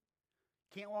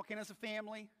 Can't walk in as a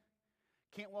family.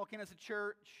 Can't walk in as a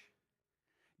church.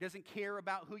 Doesn't care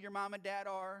about who your mom and dad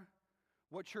are,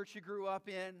 what church you grew up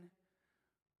in,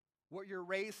 what your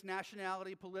race,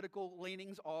 nationality, political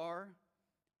leanings are.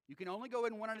 You can only go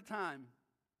in one at a time.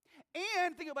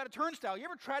 And think about a turnstile. You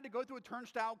ever tried to go through a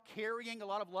turnstile carrying a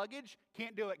lot of luggage?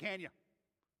 Can't do it, can you?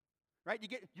 Right?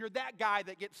 You're that guy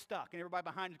that gets stuck, and everybody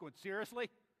behind you is going, seriously?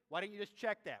 Why didn't you just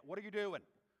check that? What are you doing?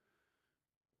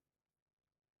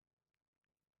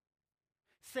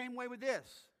 Same way with this.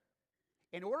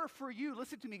 In order for you,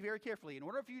 listen to me very carefully, in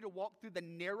order for you to walk through the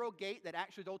narrow gate that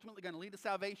actually is ultimately going to lead to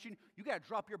salvation, you got to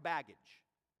drop your baggage.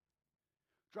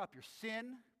 Drop your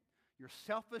sin, your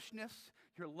selfishness,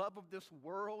 your love of this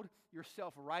world, your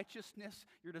self-righteousness,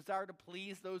 your desire to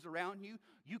please those around you.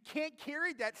 You can't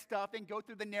carry that stuff and go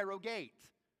through the narrow gate.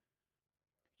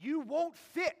 You won't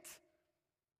fit.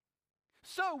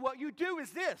 So what you do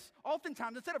is this.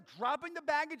 Oftentimes, instead of dropping the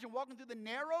baggage and walking through the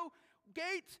narrow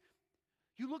gate,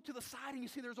 you look to the side and you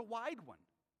see there's a wide one.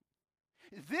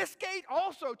 This gate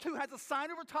also, too, has a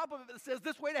sign over top of it that says,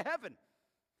 this way to heaven.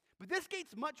 But this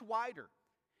gate's much wider.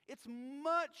 It's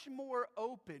much more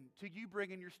open to you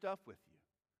bringing your stuff with you.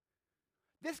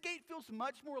 This gate feels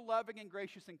much more loving and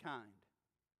gracious and kind.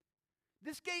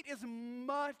 This gate is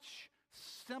much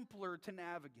simpler to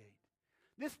navigate.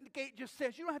 This gate just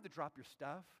says you don't have to drop your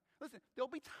stuff. Listen, there'll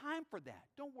be time for that.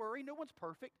 Don't worry, no one's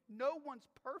perfect. No one's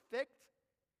perfect.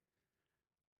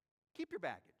 Keep your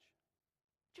baggage.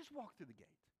 Just walk through the gate.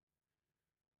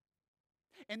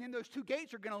 And then those two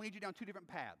gates are going to lead you down two different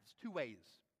paths, two ways.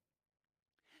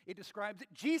 It describes it,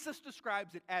 Jesus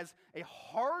describes it as a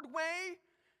hard way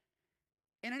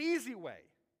and an easy way.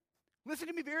 Listen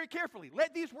to me very carefully.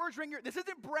 Let these words ring your... This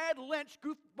isn't Brad Lynch,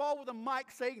 goofball with a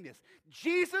mic, saying this.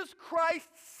 Jesus Christ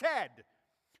said,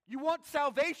 you want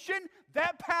salvation?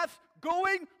 That path's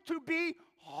going to be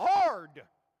hard.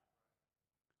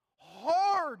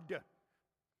 Hard.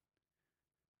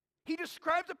 He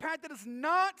describes a path that is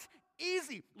not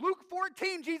easy. Luke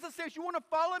 14, Jesus says, you want to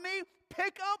follow me?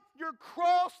 Pick up your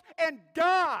cross and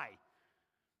die.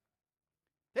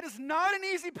 That is not an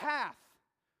easy path.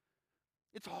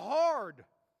 It's hard.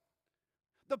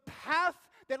 The path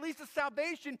that leads to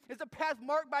salvation is a path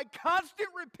marked by constant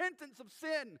repentance of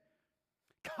sin,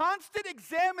 constant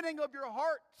examining of your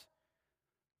heart,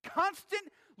 constant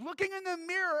looking in the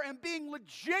mirror and being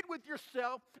legit with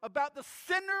yourself about the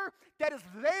sinner that is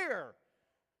there.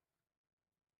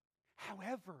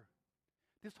 However,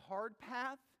 this hard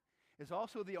path is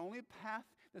also the only path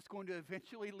that's going to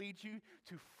eventually lead you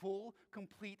to full,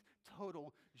 complete,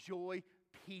 total joy,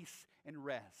 peace, and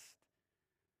rest.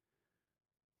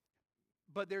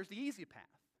 But there's the easy path.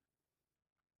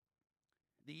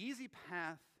 The easy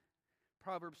path,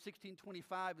 Proverbs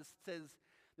 16:25 says,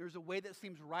 there's a way that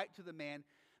seems right to the man,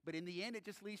 but in the end it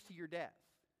just leads to your death.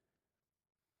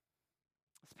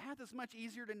 This path is much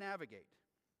easier to navigate.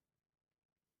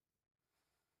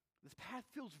 This path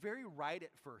feels very right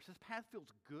at first. This path feels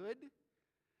good.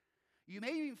 You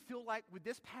may even feel like with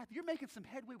this path, you're making some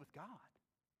headway with God.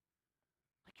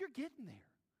 Like you're getting there.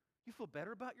 You feel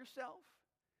better about yourself.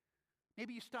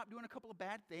 Maybe you stopped doing a couple of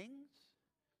bad things.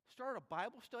 Started a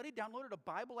Bible study, downloaded a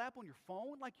Bible app on your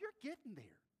phone. Like you're getting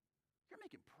there. You're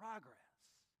making progress.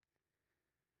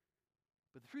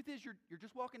 But the truth is, you're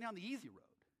just walking down the easy road.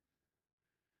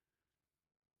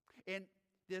 And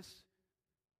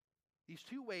these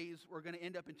two ways are going to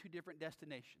end up in two different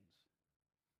destinations.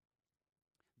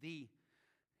 The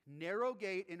narrow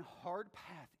gate and hard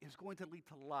path is going to lead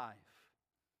to life,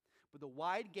 but the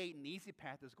wide gate and easy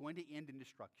path is going to end in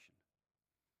destruction.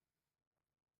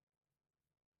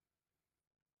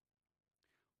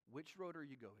 Which road are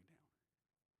you going down?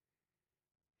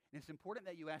 And it's important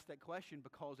that you ask that question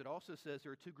because it also says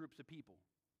there are two groups of people,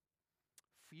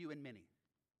 few and many.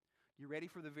 You ready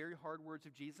for the very hard words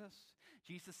of Jesus?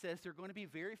 Jesus says there are going to be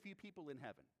very few people in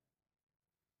heaven.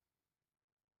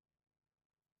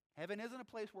 Heaven isn't a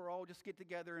place where all just get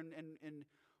together and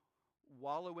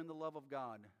wallow in the love of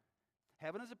God.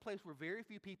 Heaven is a place where very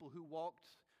few people who walked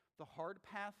the hard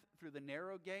path through the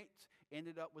narrow gates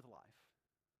ended up with life.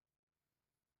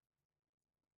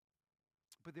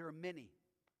 But there are many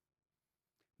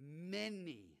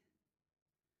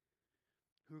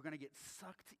who are going to get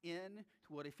sucked in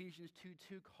to what Ephesians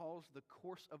 2:2 calls the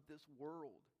course of this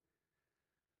world.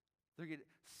 They're going to get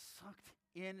sucked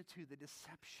into the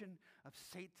deception of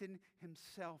Satan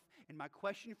himself. And my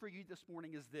question for you this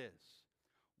morning is this: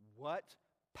 what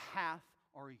path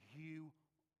are you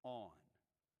on?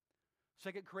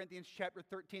 2 Corinthians chapter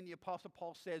 13, the Apostle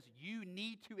Paul says, you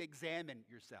need to examine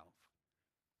yourself.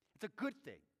 It's a good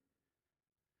thing.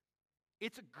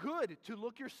 It's good to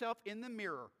look yourself in the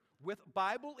mirror with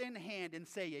Bible in hand and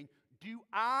saying, do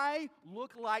I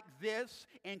look like this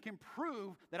and can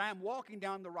prove that I am walking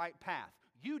down the right path?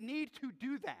 You need to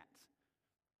do that.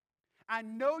 I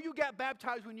know you got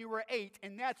baptized when you were 8,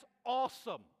 and that's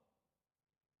awesome.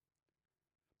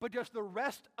 But does the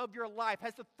rest of your life,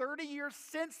 has the 30 years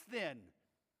since then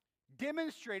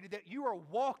demonstrated that you are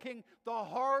walking the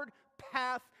hard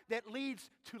path that leads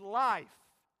to life?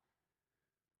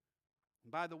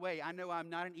 And by the way, I know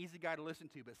I'm not an easy guy to listen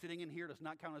to, but sitting in here does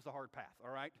not count as a hard path,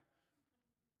 all right?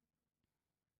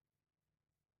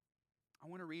 I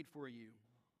want to read for you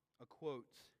a quote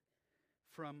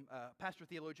from a pastor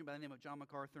theologian by the name of John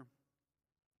MacArthur.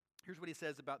 Here's what he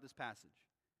says about this passage.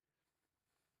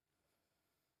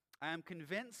 I am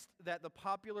convinced that the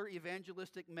popular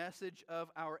evangelistic message of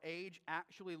our age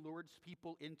actually lures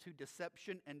people into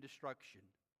deception and destruction.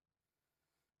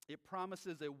 It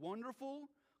promises a wonderful,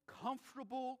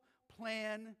 comfortable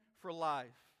plan for life.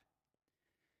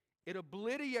 It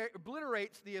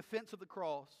obliterates the offense of the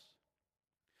cross.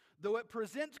 Though it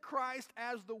presents Christ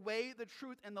as the way, the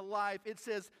truth, and the life, it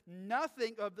says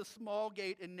nothing of the small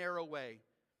gate and narrow way.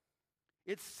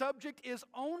 Its subject is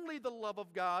only the love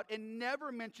of God and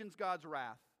never mentions God's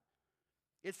wrath.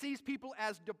 It sees people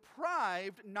as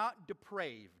deprived, not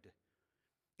depraved.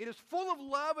 It is full of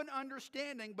love and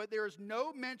understanding, but there is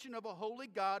no mention of a holy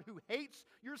God who hates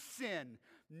your sin.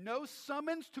 No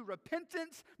summons to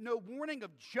repentance, no warning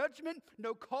of judgment,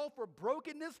 no call for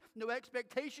brokenness, no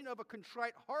expectation of a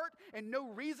contrite heart, and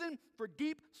no reason for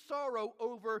deep sorrow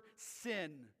over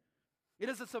sin. It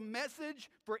is a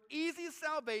message for easy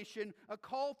salvation, a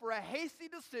call for a hasty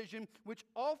decision, which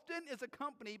often is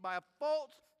accompanied by a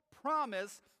false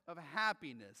promise of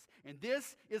happiness. And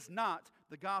this is not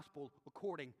the gospel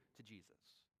according to Jesus.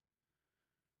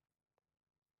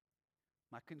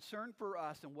 My concern for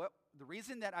us, and the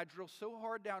reason that I drill so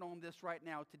hard down on this right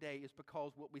now today, is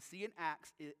because what we see in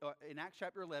Acts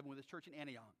chapter 11 with this church in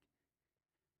Antioch,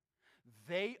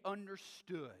 they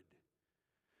understood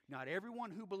not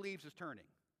everyone who believes is turning.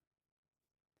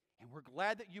 And we're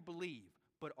glad that you believe,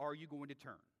 but are you going to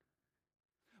turn?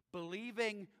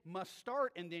 Believing must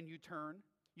start and then you turn.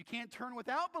 You can't turn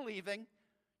without believing.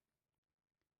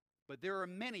 But there are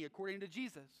many, according to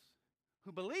Jesus,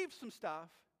 who believe some stuff,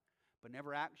 but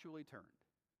never actually turned.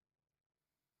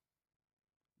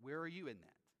 Where are you in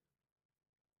that?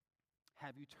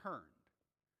 Have you turned?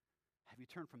 Have you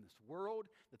turned from this world,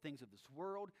 the things of this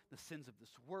world, the sins of this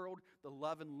world, the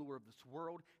love and lure of this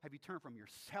world? Have you turned from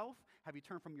yourself? Have you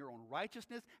turned from your own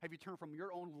righteousness? Have you turned from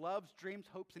your own loves, dreams,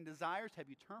 hopes, and desires? Have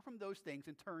you turned from those things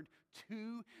and turned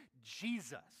to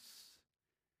Jesus?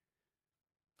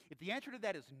 If the answer to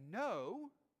that is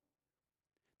no,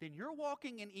 then you're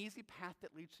walking an easy path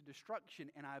that leads to destruction.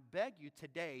 And I beg you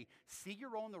today, see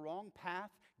you're on the wrong path,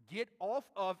 get off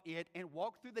of it, and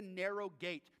walk through the narrow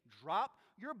gate. Drop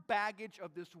your baggage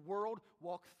of this world,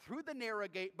 walk through the narrow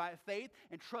gate by faith,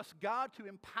 and trust God to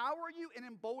empower you and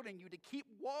embolden you to keep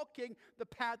walking the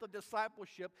path of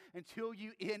discipleship until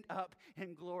you end up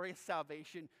in glorious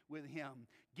salvation with Him.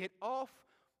 Get off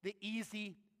the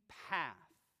easy path.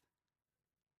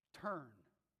 Turn.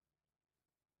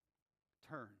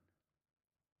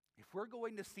 If we're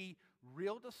going to see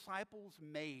real disciples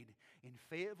made in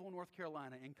Fayetteville, North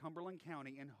Carolina, in Cumberland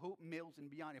County, in Hope Mills and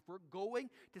beyond, if we're going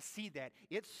to see that,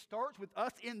 it starts with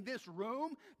us in this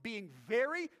room being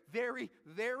very, very,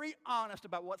 very honest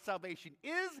about what salvation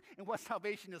is and what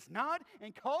salvation is not,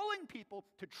 and calling people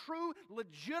to true,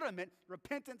 legitimate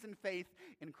repentance and faith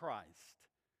in Christ.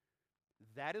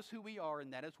 That is who we are,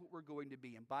 and that is what we're going to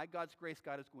be. And by God's grace,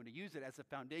 God is going to use it as a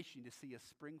foundation to see us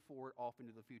spring forward off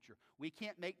into the future. We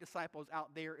can't make disciples out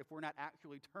there if we're not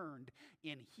actually turned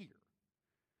in here.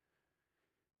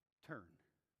 Turn.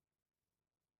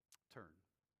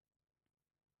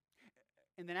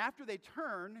 And then after they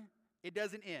turn, it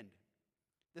doesn't end.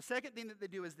 The second thing that they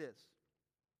do is this.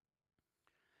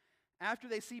 After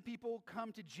they see people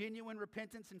come to genuine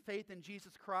repentance and faith in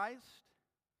Jesus Christ,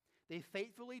 they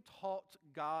faithfully taught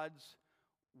God's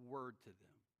word to them.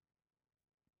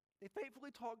 They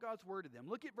faithfully taught God's word to them.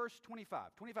 Look at verse 25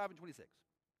 and 26.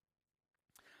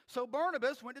 So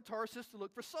Barnabas went to Tarsus to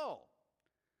look for Saul.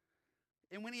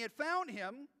 And when he had found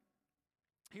him,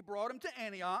 he brought him to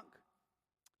Antioch.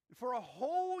 For a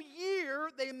whole year,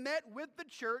 they met with the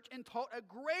church and taught a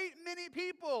great many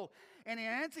people. And in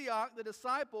Antioch, the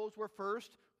disciples were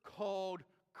first called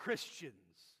Christians.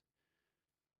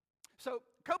 So,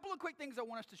 a couple of quick things I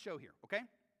want us to show here, okay?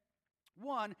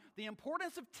 One, the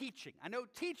importance of teaching. I know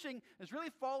teaching has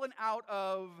really fallen out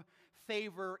of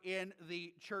favor in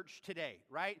the church today,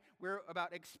 right? We're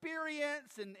about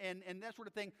experience and that sort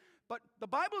of thing. But the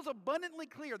Bible is abundantly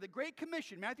clear. The Great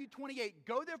Commission, Matthew 28,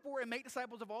 go therefore and make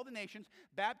disciples of all the nations,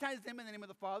 baptize them in the name of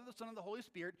the Father, the Son, and the Holy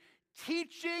Spirit,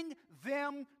 teaching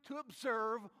them to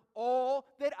observe all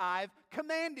that I've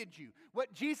commanded you.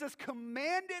 What Jesus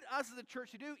commanded us as a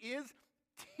church to do is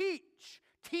teach.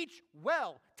 Teach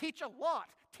well. Teach a lot.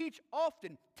 Teach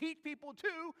often. Teach people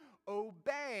to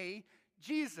obey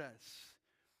Jesus.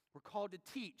 We're called to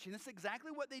teach. And this is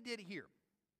exactly what they did here.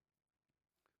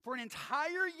 For an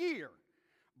entire year,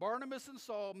 Barnabas and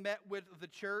Saul met with the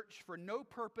church for no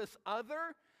purpose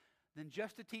other than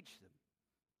just to teach them.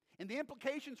 And the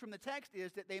implications from the text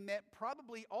is that they met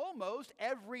probably almost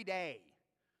every day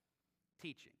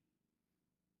teaching.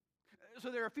 So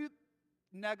there are a few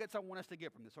nuggets I want us to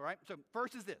get from this, all right? So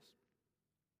first is this.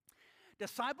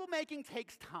 Disciple making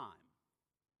takes time.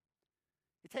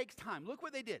 It takes time. Look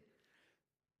what they did.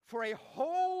 For a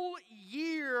whole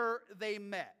year they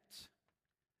met.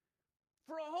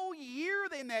 For a whole year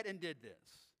they met and did this.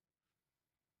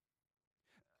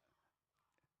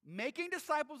 Making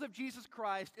disciples of Jesus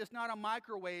Christ is not a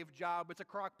microwave job, it's a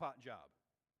crock pot job.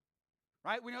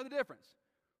 Right? We know the difference.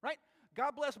 Right?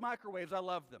 God bless microwaves, I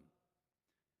love them.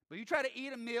 But you try to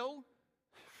eat a meal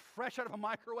fresh out of a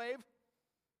microwave,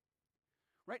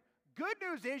 right? Good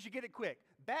news is you get it quick.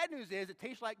 Bad news is it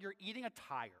tastes like you're eating a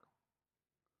tire.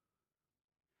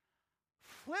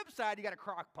 Flip side, you got a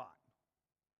crock pot.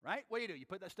 Right? What do? You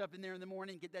put that stuff in there in the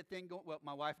morning, get that thing going. Well,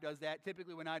 my wife does that.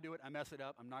 Typically when I do it, I mess it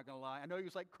up. I'm not going to lie. I know he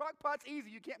was like, crock pot's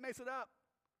easy. You can't mess it up.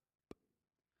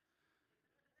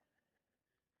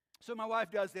 So my wife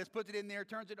does this, puts it in there,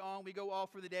 turns it on. We go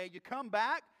off for the day. You come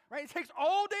back, right? It takes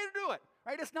all day to do it,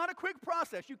 right? It's not a quick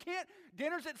process. You can't,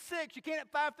 dinner's at 6. You can't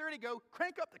at 5:30 go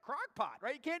crank up the crock pot,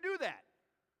 right? You can't do that.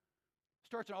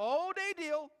 Starts an all-day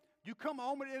deal. You come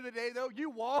home at the end of the day, though.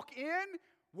 You walk in.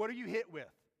 What are you hit with?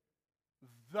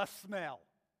 The smell,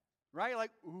 right? You're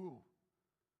like, ooh,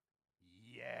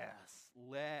 yes,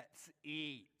 let's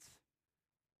eat.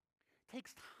 It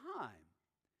takes time,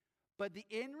 but the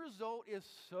end result is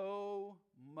so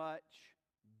much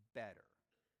better.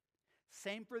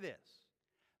 Same for this.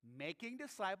 Making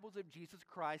disciples of Jesus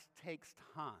Christ takes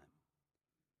time.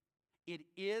 It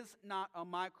is not a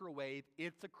microwave,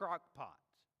 it's a crock pot.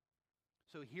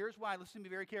 So here's why, listen to me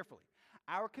very carefully.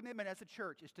 Our commitment as a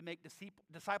church is to make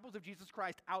disciples of Jesus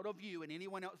Christ out of you and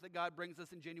anyone else that God brings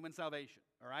us in genuine salvation,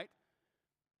 all right?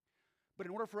 But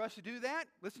in order for us to do that,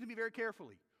 listen to me very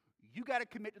carefully. You got to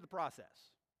commit to the process.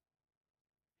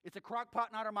 It's a crock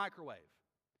pot, not a microwave.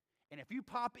 And if you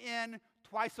pop in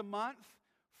twice a month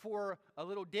for a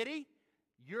little ditty,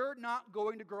 you're not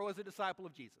going to grow as a disciple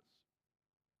of Jesus,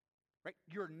 right?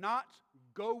 You're not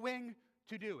going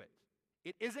to do it.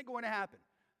 It isn't going to happen.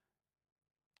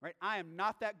 Right? I am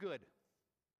not that good.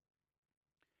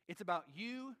 It's about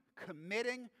you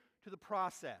committing to the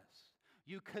process.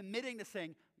 You committing to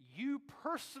saying you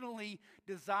personally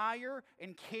desire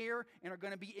and care and are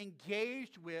going to be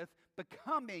engaged with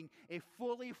becoming a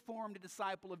fully formed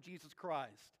disciple of Jesus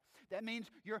Christ. That means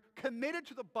you're committed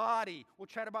to the body. We'll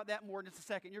chat about that more in just a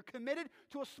second. You're committed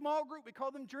to a small group. We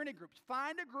call them journey groups.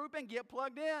 Find a group and get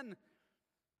plugged in.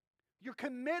 You're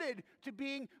committed to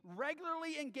being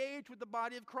regularly engaged with the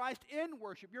body of Christ in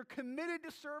worship. You're committed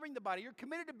to serving the body. You're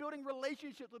committed to building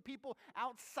relationships with people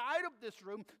outside of this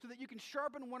room so that you can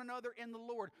sharpen one another in the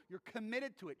Lord. You're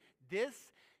committed to it. This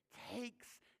takes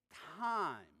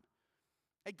time.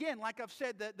 Again, like I've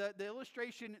said, the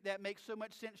illustration that makes so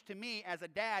much sense to me as a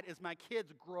dad is my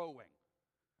kids growing.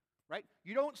 Right?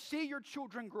 You don't see your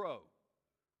children grow.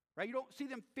 Right? You don't see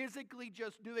them physically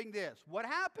just doing this. What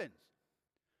happens?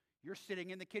 You're sitting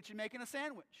in the kitchen making a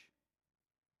sandwich.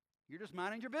 You're just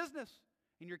minding your business.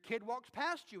 And your kid walks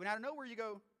past you, and out of nowhere you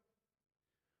go,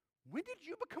 when did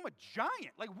you become a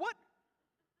giant? Like what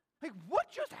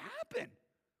just happened?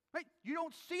 Right? You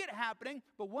don't see it happening,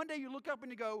 but one day you look up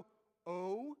and you go,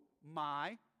 oh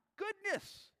my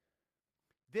goodness.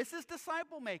 This is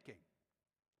disciple making.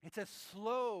 It's a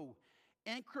slow,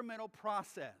 incremental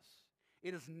process.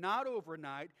 It is not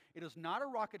overnight. It is not a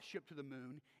rocket ship to the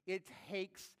moon. It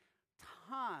takes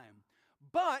time.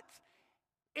 But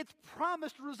it's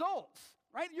promised results,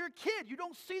 right? You're a kid. You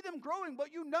don't see them growing,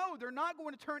 but you know they're not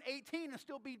going to turn 18 and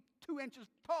still be 2 inches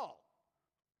tall.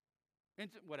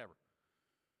 Whatever.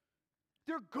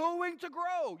 They're going to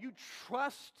grow. You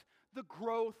trust the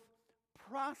growth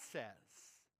process.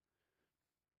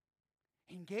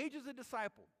 Engage as a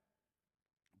disciple.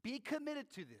 Be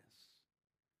committed to this.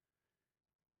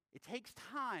 It takes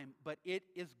time, but it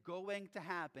is going to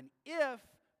happen if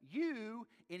you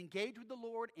engage with the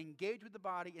Lord, engage with the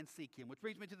body, and seek Him. Which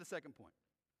brings me to the second point.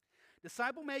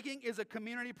 Disciple making is a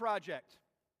community project.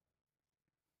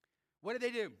 What did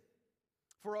they do?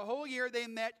 For a whole year, they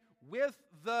met with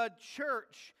the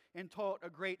church and taught a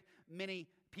great many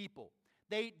people.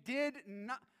 They did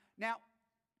not. Now,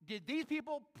 did these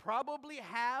people probably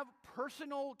have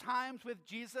personal times with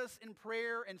Jesus in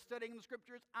prayer and studying the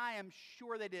scriptures? I am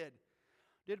sure they did.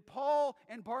 Did Paul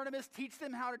and Barnabas teach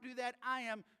them how to do that? I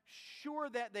am sure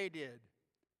that they did.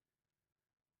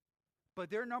 But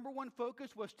their number one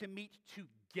focus was to meet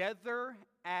together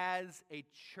as a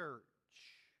church.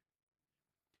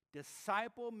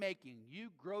 Disciple making, you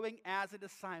growing as a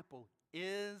disciple,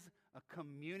 is a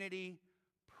community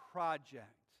project.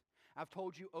 I've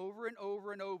told you over and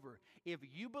over and over, if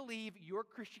you believe your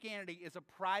Christianity is a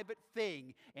private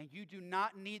thing and you do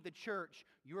not need the church,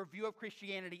 your view of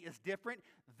Christianity is different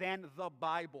than the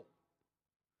Bible.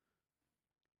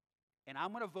 And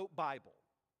I'm going to vote Bible.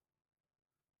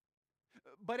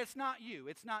 But it's not you.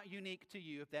 It's not unique to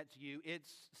you if that's you. It's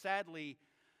sadly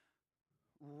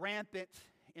rampant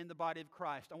in the body of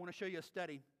Christ. I want to show you a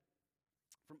study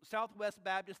from Southwest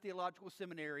Baptist Theological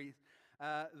Seminary,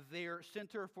 their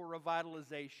Center for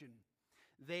Revitalization.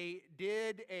 They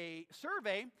did a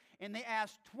survey and they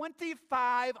asked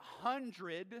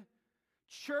 2,500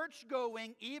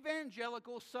 church-going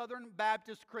evangelical Southern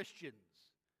Baptist Christians.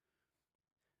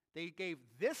 They gave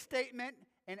this statement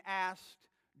and asked,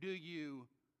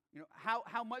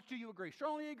 how much do you agree?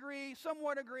 Strongly agree,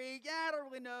 somewhat agree, yeah, I don't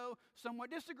really know,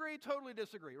 somewhat disagree, totally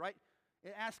disagree, right?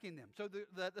 Asking them. So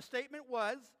the statement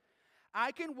was,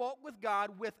 I can walk with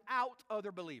God without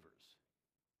other believers.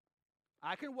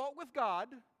 I can walk with God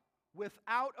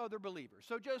without other believers.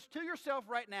 So just to yourself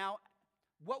right now,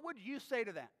 what would you say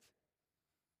to that?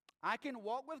 I can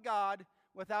walk with God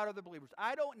without other believers.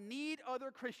 I don't need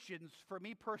other Christians for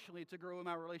me personally to grow in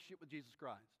my relationship with Jesus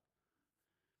Christ.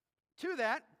 To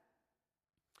that,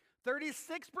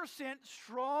 36%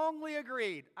 strongly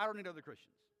agreed. I don't need other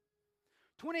Christians.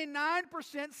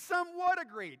 29% somewhat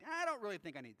agreed. I don't really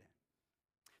think I need that.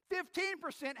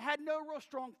 15% had no real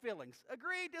strong feelings.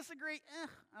 Agree, disagree,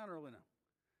 I don't really know.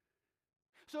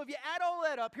 So if you add all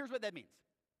that up, here's what that means.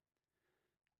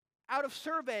 Out of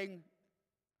surveying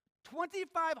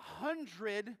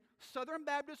 2,500 Southern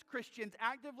Baptist Christians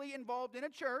actively involved in a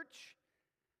church,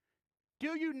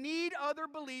 do you need other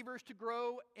believers to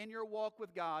grow in your walk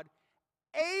with God?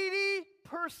 80%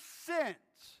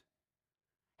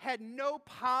 had no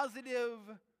positive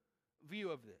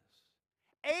view of this.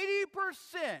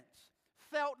 80%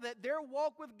 felt that their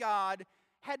walk with God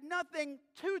had nothing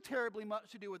too terribly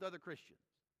much to do with other Christians.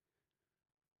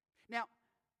 Now,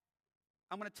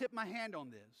 I'm going to tip my hand on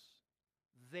this.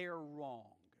 They're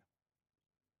wrong.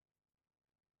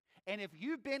 And if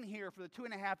you've been here for the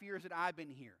 2.5 years that I've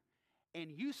been here, and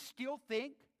you still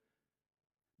think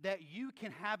that you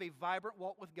can have a vibrant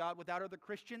walk with God without other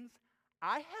Christians,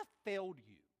 I have failed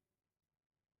you.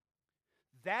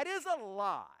 That is a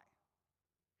lie.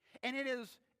 And it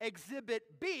is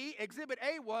Exhibit B. Exhibit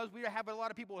A was we have a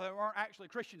lot of people who aren't actually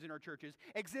Christians in our churches.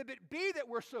 Exhibit B that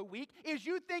we're so weak is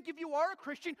you think if you are a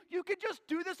Christian, you can just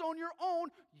do this on your own.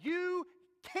 You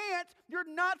can't.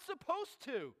 You're not supposed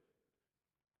to.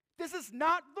 This is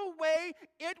not the way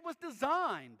it was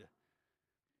designed.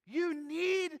 You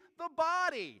need the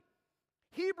body.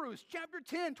 Hebrews chapter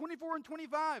 10, 24 and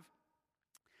 25.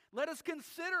 Let us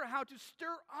consider how to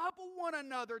stir up one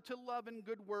another to love and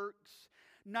good works,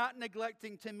 not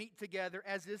neglecting to meet together,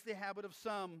 as is the habit of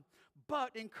some,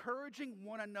 but encouraging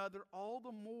one another all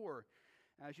the more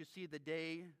as you see the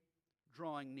day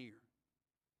drawing near.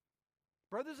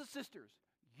 Brothers and sisters,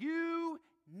 you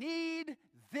need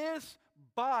this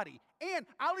body. And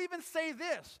I'll even say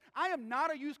this. I am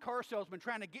not a used car salesman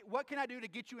trying to get, what can I do to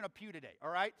get you in a pew today, all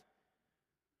right?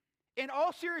 In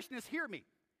all seriousness, hear me.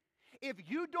 If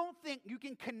you don't think you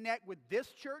can connect with this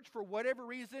church for whatever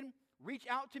reason, reach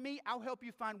out to me. I'll help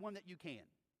you find one that you can.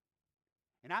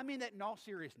 And I mean that in all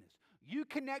seriousness. You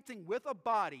connecting with a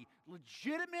body,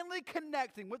 legitimately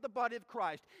connecting with the body of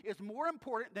Christ, is more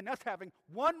important than us having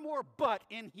one more butt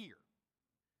in here.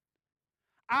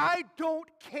 I don't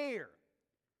care.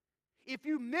 If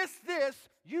you miss this,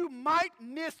 you might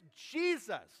miss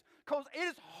Jesus. Because it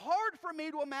is hard for me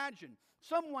to imagine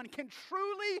someone can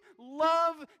truly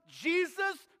love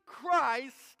Jesus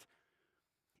Christ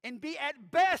and be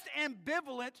at best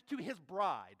ambivalent to his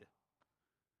bride.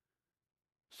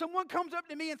 Someone comes up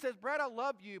to me and says, Brad, I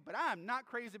love you, but I am not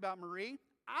crazy about Marie.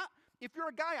 If you're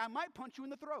a guy, I might punch you in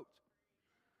the throat.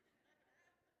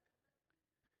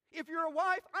 If you're a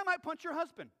wife, I might punch your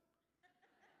husband.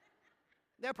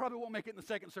 That probably won't make it in the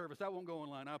second service. That won't go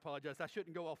online. I apologize. I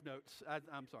shouldn't go off notes.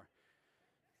 I'm sorry.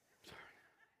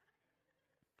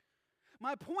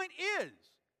 My point is,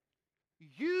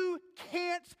 you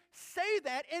can't say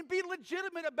that and be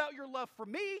legitimate about your love for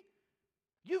me.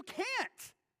 You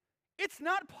can't. It's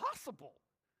not possible.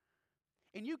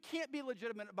 And you can't be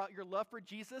legitimate about your love for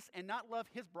Jesus and not love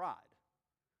his bride.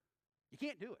 You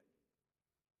can't do it.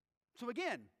 So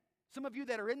again, some of you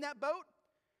that are in that boat,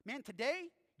 man, today,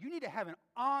 you need to have an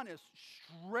honest,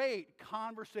 straight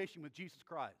conversation with Jesus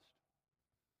Christ.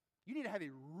 You need to have a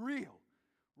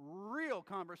real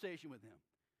conversation with him.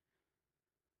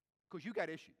 Because you got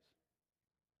issues.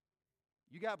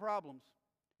 You got problems.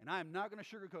 And I am not going to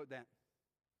sugarcoat that.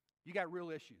 You got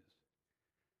real issues.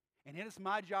 And it is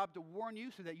my job to warn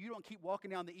you so that you don't keep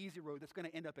walking down the easy road that's going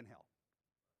to end up in hell.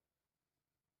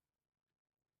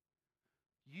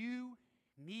 You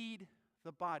need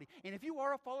the body. And if you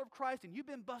are a follower of Christ and you've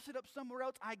been busted up somewhere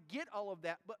else, I get all of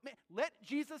that. But man, let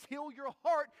Jesus heal your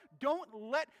heart. Don't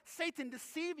let Satan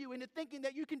deceive you into thinking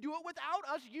that you can do it without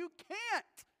us. You can't.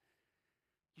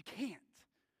 You can't.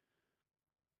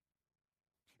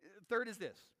 Third is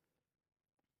this.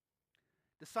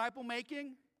 Disciple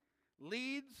making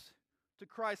leads to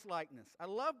Christ-likeness. I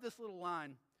love this little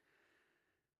line.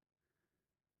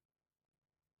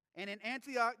 And in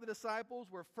Antioch, the disciples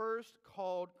were first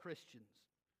called Christians.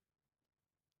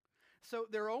 So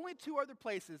there are only two other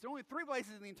places, there are only three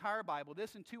places in the entire Bible,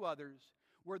 this and two others,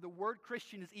 where the word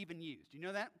Christian is even used. Do you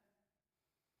know that?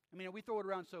 I mean, we throw it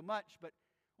around so much, but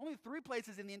only three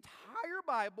places in the entire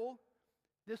Bible,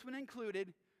 this one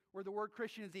included, where the word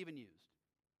Christian is even used.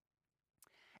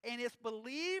 And it's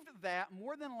believed that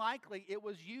more than likely it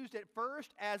was used at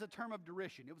first as a term of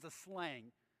derision. It was a slang,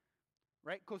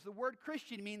 right? Because the word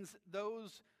Christian means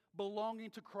those belonging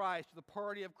to Christ, the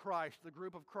party of Christ, the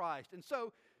group of Christ. And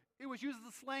so it was used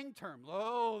as a slang term.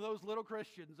 Oh, those little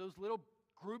Christians, those little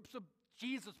groups of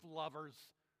Jesus lovers.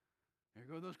 There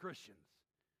go those Christians.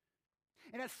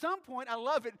 And at some point, I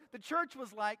love it, the church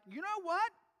was like, you know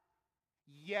what?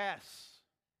 Yes,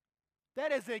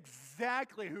 that is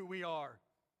exactly who we are.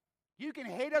 You can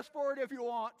hate us for it if you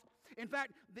want. In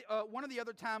fact, one of the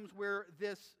other times where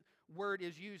this word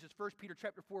is used is 1 Peter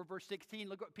chapter 4, verse 16.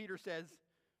 Look what Peter says.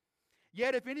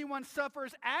 Yet if anyone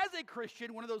suffers as a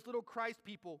Christian, one of those little Christ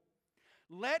people,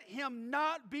 let him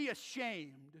not be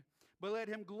ashamed, but let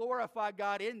him glorify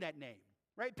God in that name.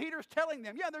 Right? Peter's telling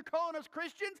them, yeah, they're calling us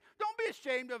Christians. Don't be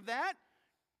ashamed of that.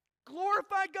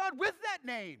 Glorify God with that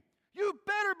name. You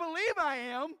better believe I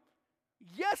am.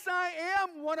 Yes, I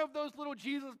am one of those little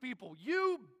Jesus people.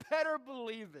 You better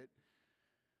believe it.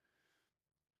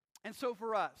 And so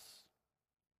for us,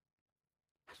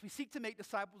 as we seek to make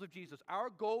disciples of Jesus,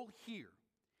 our goal here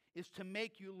is to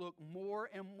make you look more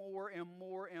and more and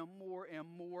more and more and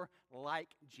more like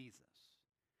Jesus.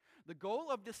 The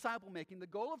goal of disciple making, the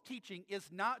goal of teaching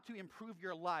is not to improve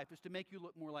your life, it's to make you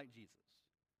look more like Jesus.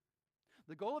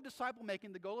 The goal of disciple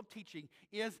making, the goal of teaching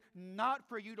is not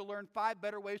for you to learn 5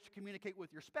 better ways to communicate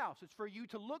with your spouse. It's for you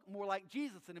to look more like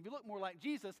Jesus. And if you look more like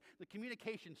Jesus, the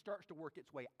communication starts to work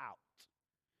its way out.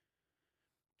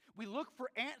 We look for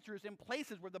answers in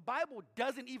places where the Bible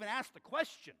doesn't even ask the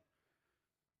question.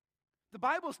 The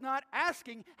Bible's not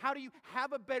asking, how do you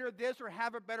have a better this or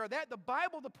have a better that? The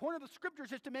Bible, the point of the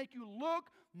Scriptures is to make you look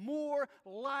more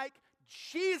like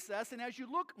Jesus. And as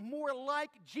you look more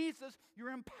like Jesus, you're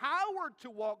empowered to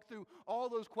walk through all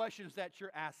those questions that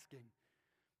you're asking.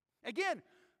 Again,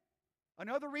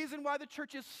 another reason why the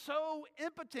church is so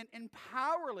impotent and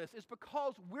powerless is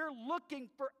because we're looking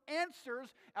for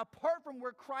answers apart from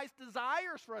where Christ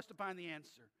desires for us to find the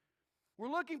answer. We're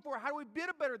looking for how do we be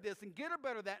better at this and get a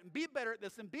better at that and be better at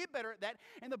this and be better at that.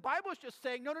 And the Bible is just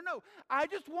saying, no. I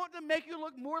just want to make you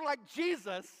look more like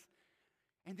Jesus,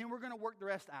 and then we're going to work the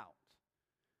rest out.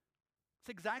 It's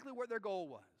exactly what their goal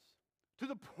was. To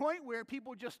the point where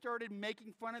people just started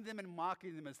making fun of them and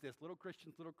mocking them as this, little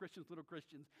Christians, little Christians, little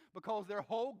Christians, because their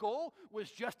whole goal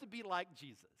was just to be like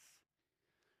Jesus.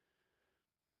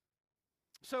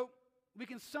 So we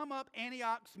can sum up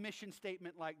Antioch's mission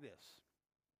statement like this.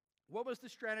 What was the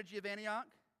strategy of Antioch?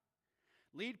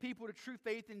 Lead people to true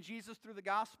faith in Jesus through the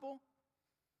gospel,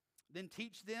 then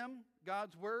teach them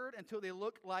God's word until they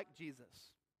look like Jesus.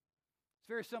 It's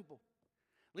very simple.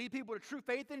 Lead people to true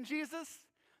faith in Jesus,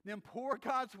 then pour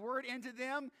God's word into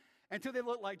them until they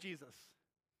look like Jesus.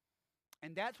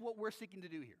 And that's what we're seeking to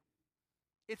do here.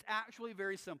 It's actually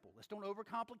very simple. Let's don't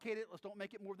overcomplicate it. Let's don't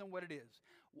make it more than what it is.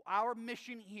 Our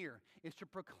mission here is to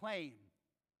proclaim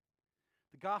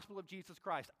the gospel of Jesus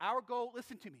Christ. Our goal,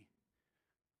 listen to me.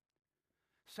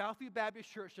 Southview Baptist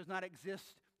Church does not exist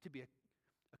to be a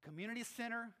community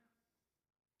center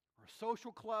or a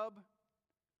social club.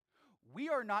 We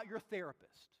are not your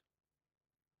therapist.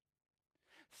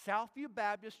 Southview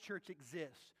Baptist Church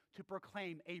exists to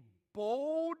proclaim a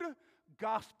bold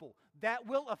gospel that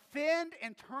will offend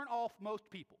and turn off most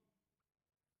people.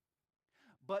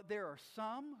 But there are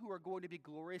some who are going to be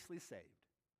gloriously saved.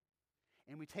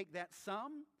 And we take that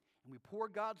some and we pour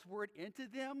God's word into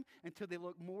them until they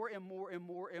look more and more and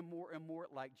more and more and more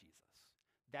like Jesus.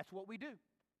 That's what we do.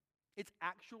 It's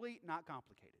actually not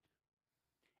complicated.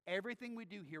 Everything we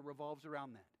do here revolves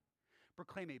around that.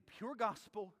 Proclaim a pure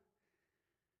gospel.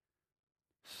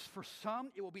 For some,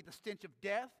 it will be the stench of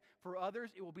death. For others,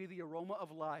 it will be the aroma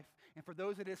of life. And for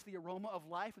those that it's the aroma of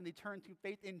life and they turn to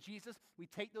faith in Jesus, we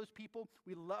take those people,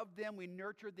 we love them, we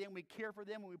nurture them, we care for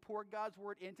them, and we pour God's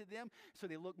word into them so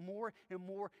they look more and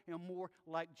more and more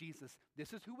like Jesus.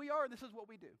 This is who we are. This is what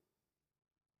we do.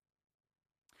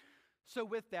 So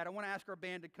with that, I want to ask our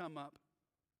band to come up.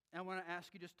 I want to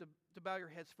ask you just to bow your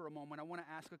heads for a moment. I want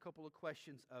to ask a couple of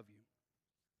questions of you.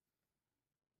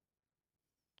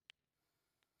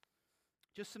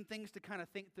 Just some things to kind of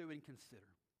think through and consider.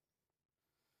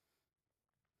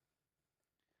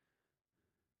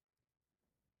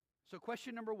 So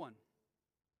question number one.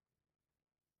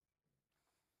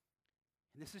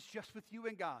 And this is just with you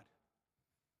and God.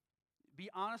 Be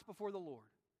honest before the Lord.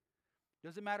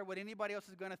 Doesn't matter what anybody else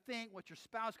is going to think, what your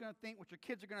spouse is going to think, what your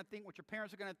kids are going to think, what your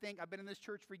parents are going to think. I've been in this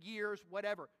church for years,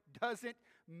 whatever. Doesn't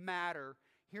matter.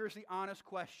 Here's the honest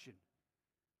question.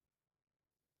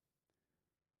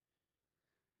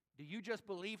 Do you just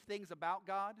believe things about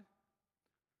God?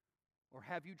 Or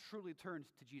have you truly turned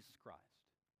to Jesus Christ?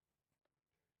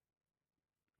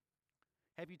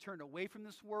 Have you turned away from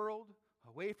this world,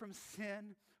 away from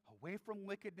sin, away from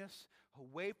wickedness,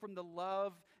 away from the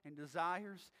love and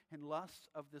desires and lusts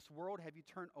of this world? Have you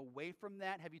turned away from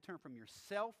that? Have you turned from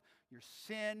yourself, your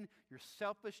sin, your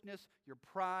selfishness, your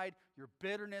pride, your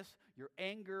bitterness, your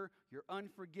anger, your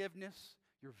unforgiveness,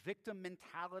 your victim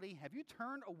mentality? Have you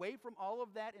turned away from all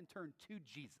of that and turned to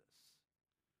Jesus?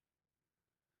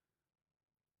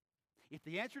 If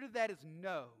the answer to that is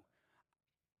no,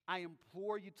 I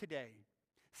implore you today,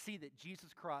 see that Jesus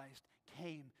Christ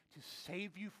came to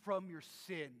save you from your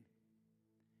sin.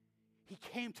 He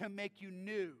came to make you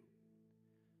new.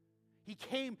 He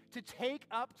came to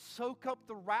soak up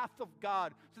the wrath of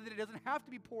God so that it doesn't have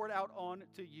to be poured out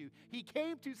onto you. He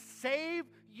came to save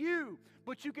you.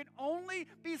 But you can only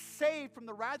be saved from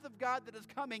the wrath of God that is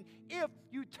coming if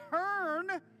you turn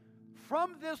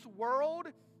from this world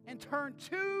and turn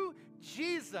to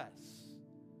Jesus.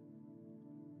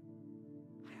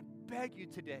 I beg you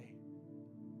today,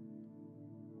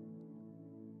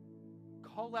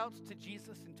 call out to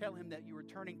Jesus and tell him that you are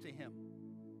turning to him.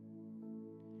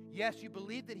 Yes, you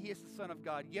believe that he is the Son of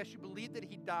God. Yes, you believe that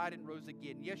he died and rose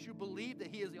again. Yes, you believe that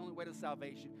he is the only way to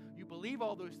salvation. You believe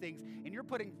all those things, and you're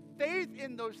putting faith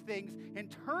in those things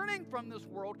and turning from this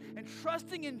world and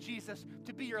trusting in Jesus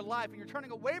to be your life. And you're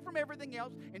turning away from everything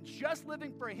else and just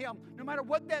living for him, no matter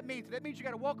what that means. That means you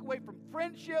got to walk away from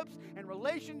friendships and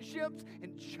relationships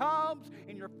and jobs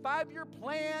and your 5-year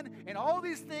plan and all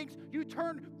these things. You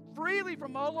turn freely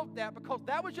from all of that, because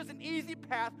that was just an easy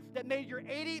path that made your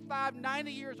 85,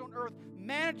 90 years on earth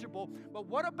manageable. But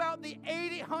what about the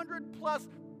 800 plus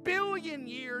billion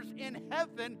years in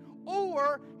heaven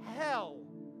or hell?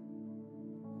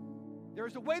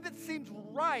 There's a way that seems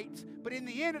right, but in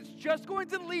the end, it's just going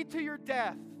to lead to your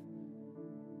death.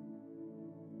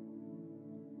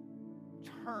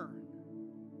 Turn.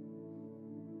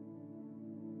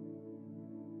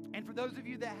 And for those of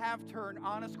you that have turned,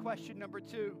 honest question number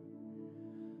 2.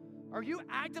 Are you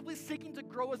actively seeking to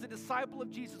grow as a disciple of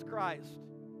Jesus Christ?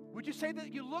 Would you say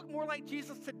that you look more like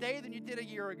Jesus today than you did a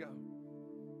year ago?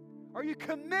 Are you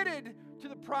committed to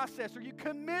the process? Are you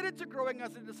committed to growing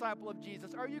as a disciple of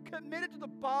Jesus? Are you committed to the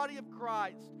body of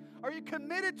Christ? Are you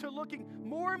committed to looking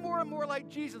more and more and more like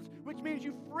Jesus, which means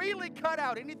you freely cut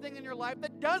out anything in your life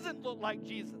that doesn't look like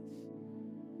Jesus?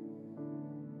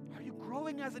 Are you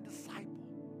growing as a disciple?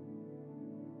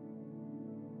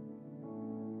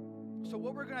 So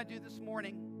what we're going to do this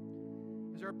morning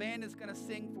is our band is going to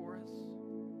sing for us.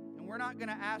 And we're not going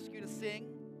to ask you to sing.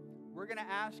 We're going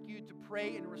to ask you to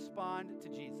pray and respond to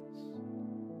Jesus.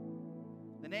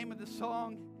 The name of the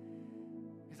song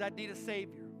is I Need a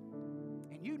Savior.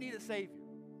 And you need a Savior.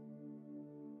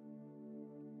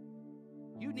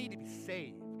 You need to be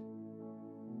saved.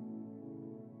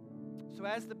 So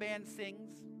as the band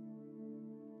sings,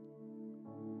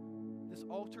 this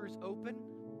altar is open.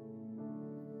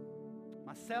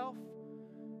 Myself,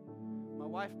 my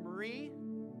wife Marie,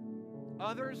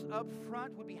 others up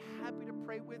front would be happy to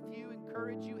pray with you,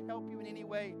 encourage you, help you in any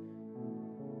way.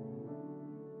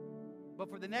 But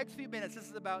for the next few minutes, this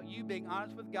is about you being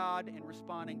honest with God and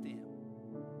responding to Him.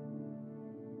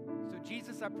 So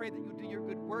Jesus, I pray that you'll do your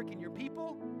good work in your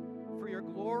people for your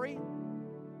glory.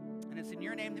 And it's in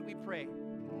your name that we pray.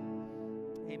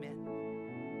 Amen.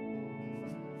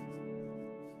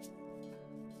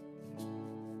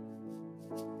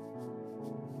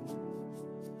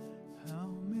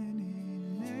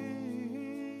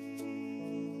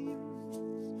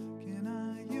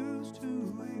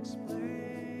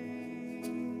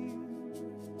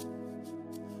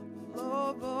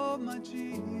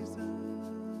 Jesus,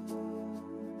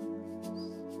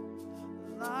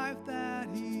 the life that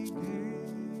He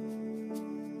gave.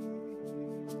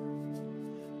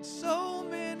 So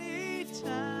many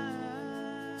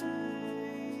times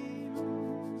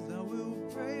I will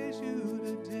praise you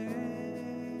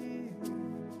today.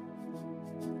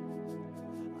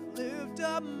 I lift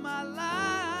up my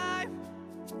life,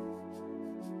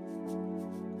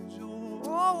 'cause you're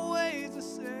always the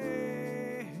same.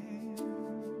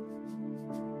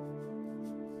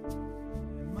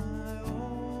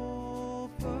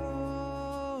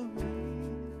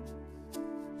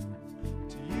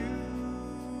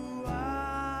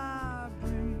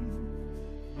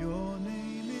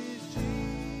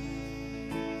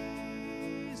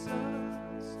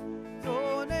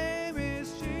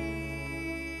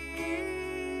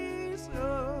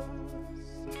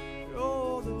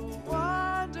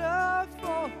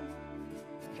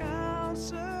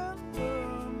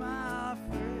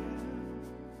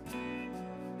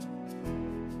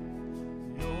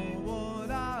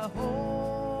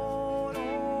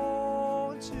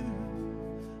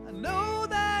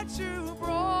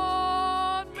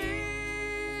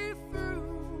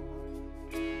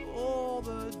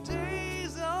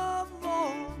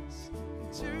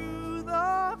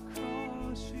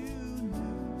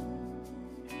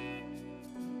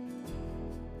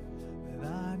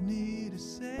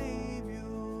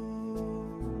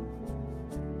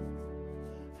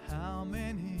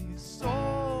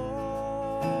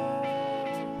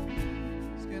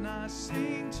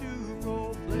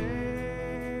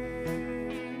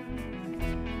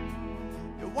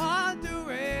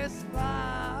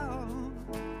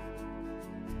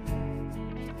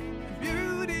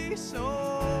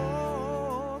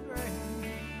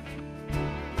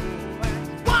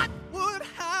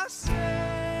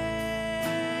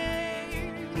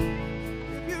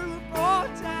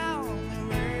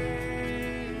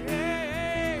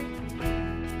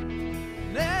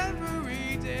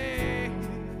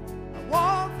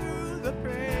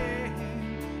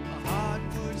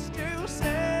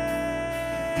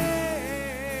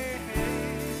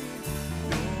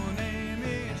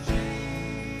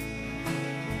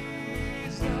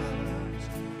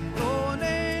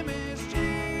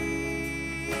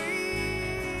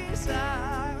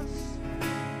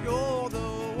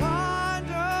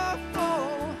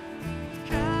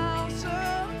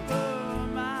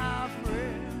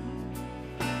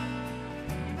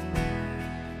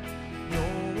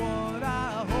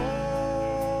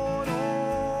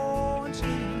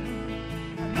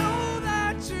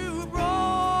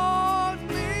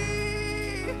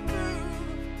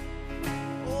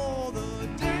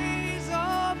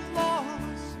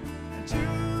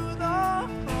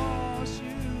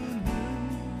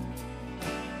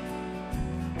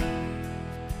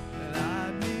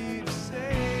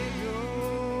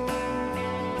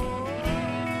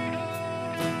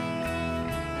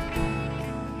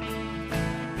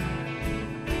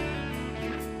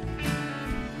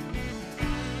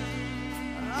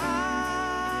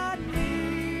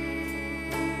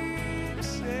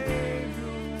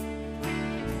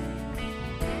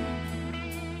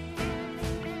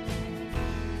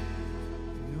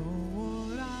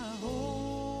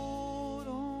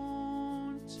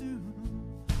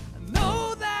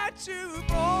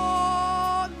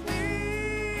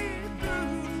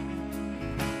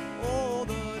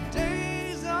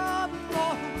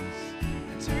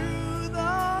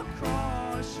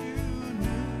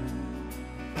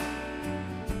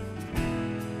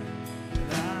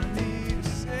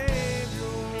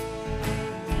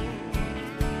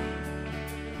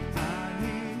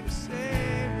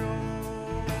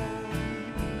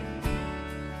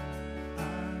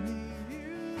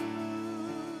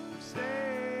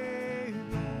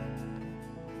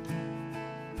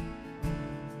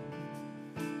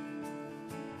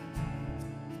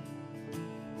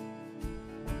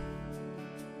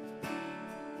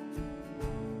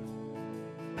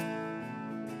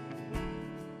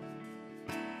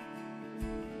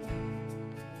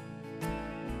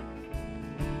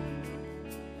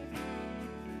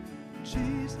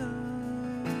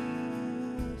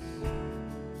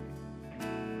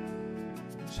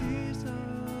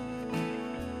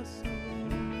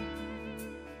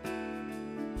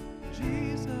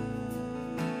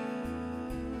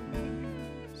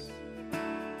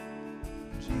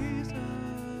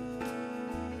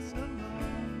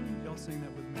 Y'all sing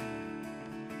that with me.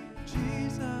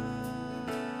 Jesus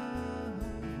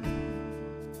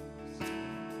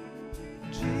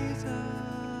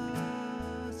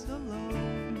alone.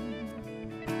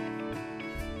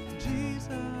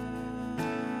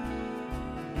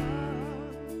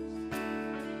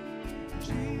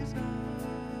 Jesus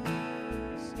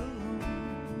alone.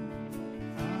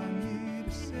 I need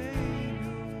a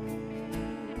Savior.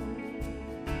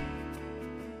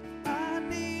 I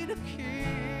need a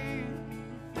King.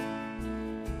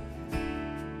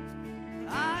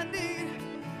 I need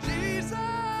Jesus,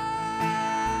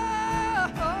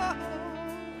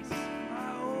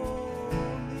 my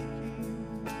only King.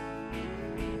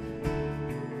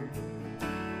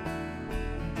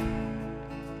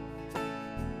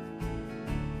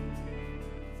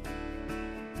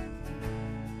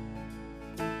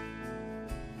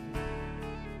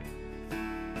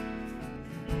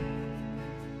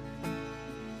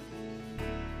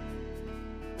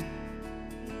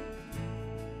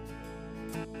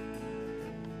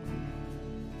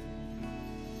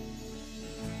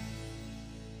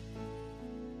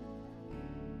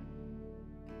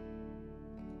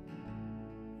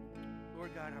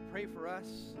 Lord God, I pray for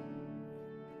us,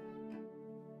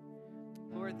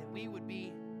 Lord, that we would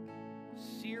be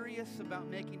serious about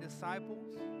making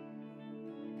disciples.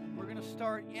 We're going to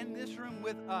start in this room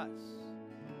with us,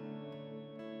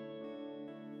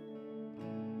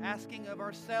 asking of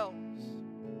ourselves,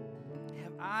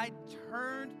 have I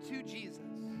turned to Jesus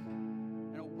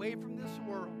and away from this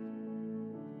world?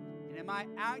 And am I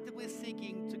actively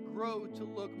seeking to grow to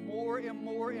look more and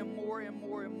more and more and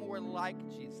more and more like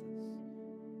Jesus?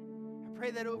 I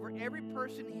pray that over every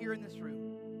person here in this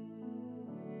room.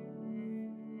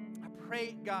 I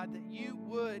pray, God, that you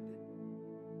would,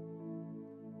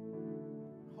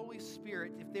 Holy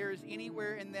Spirit, if there is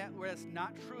anywhere in that where that's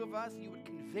not true of us, you would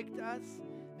convict us,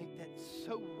 make that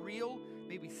so real.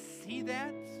 May we see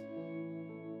that.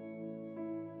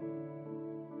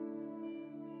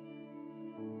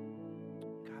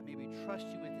 God, may we trust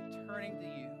you with it, turning to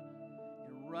you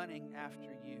and running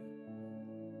after you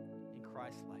in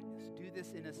Christ's likeness. Do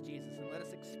this in us, Jesus, and let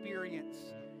us experience,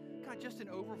 God, just an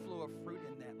overflow of fruit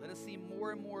in that. Let us see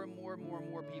more and more and more and more and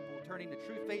more people turning to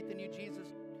true faith in you, Jesus,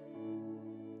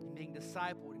 and being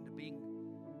discipled into being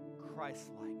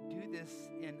Christ-like. Do this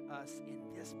in us,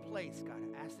 in this place, God.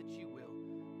 I ask that you will.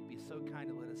 Be so kind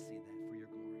to let us see that for your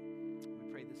glory.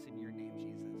 We pray this in your name,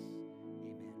 Jesus.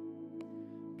 Amen.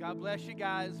 God bless you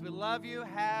guys. We love you.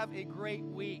 Have a great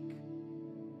week.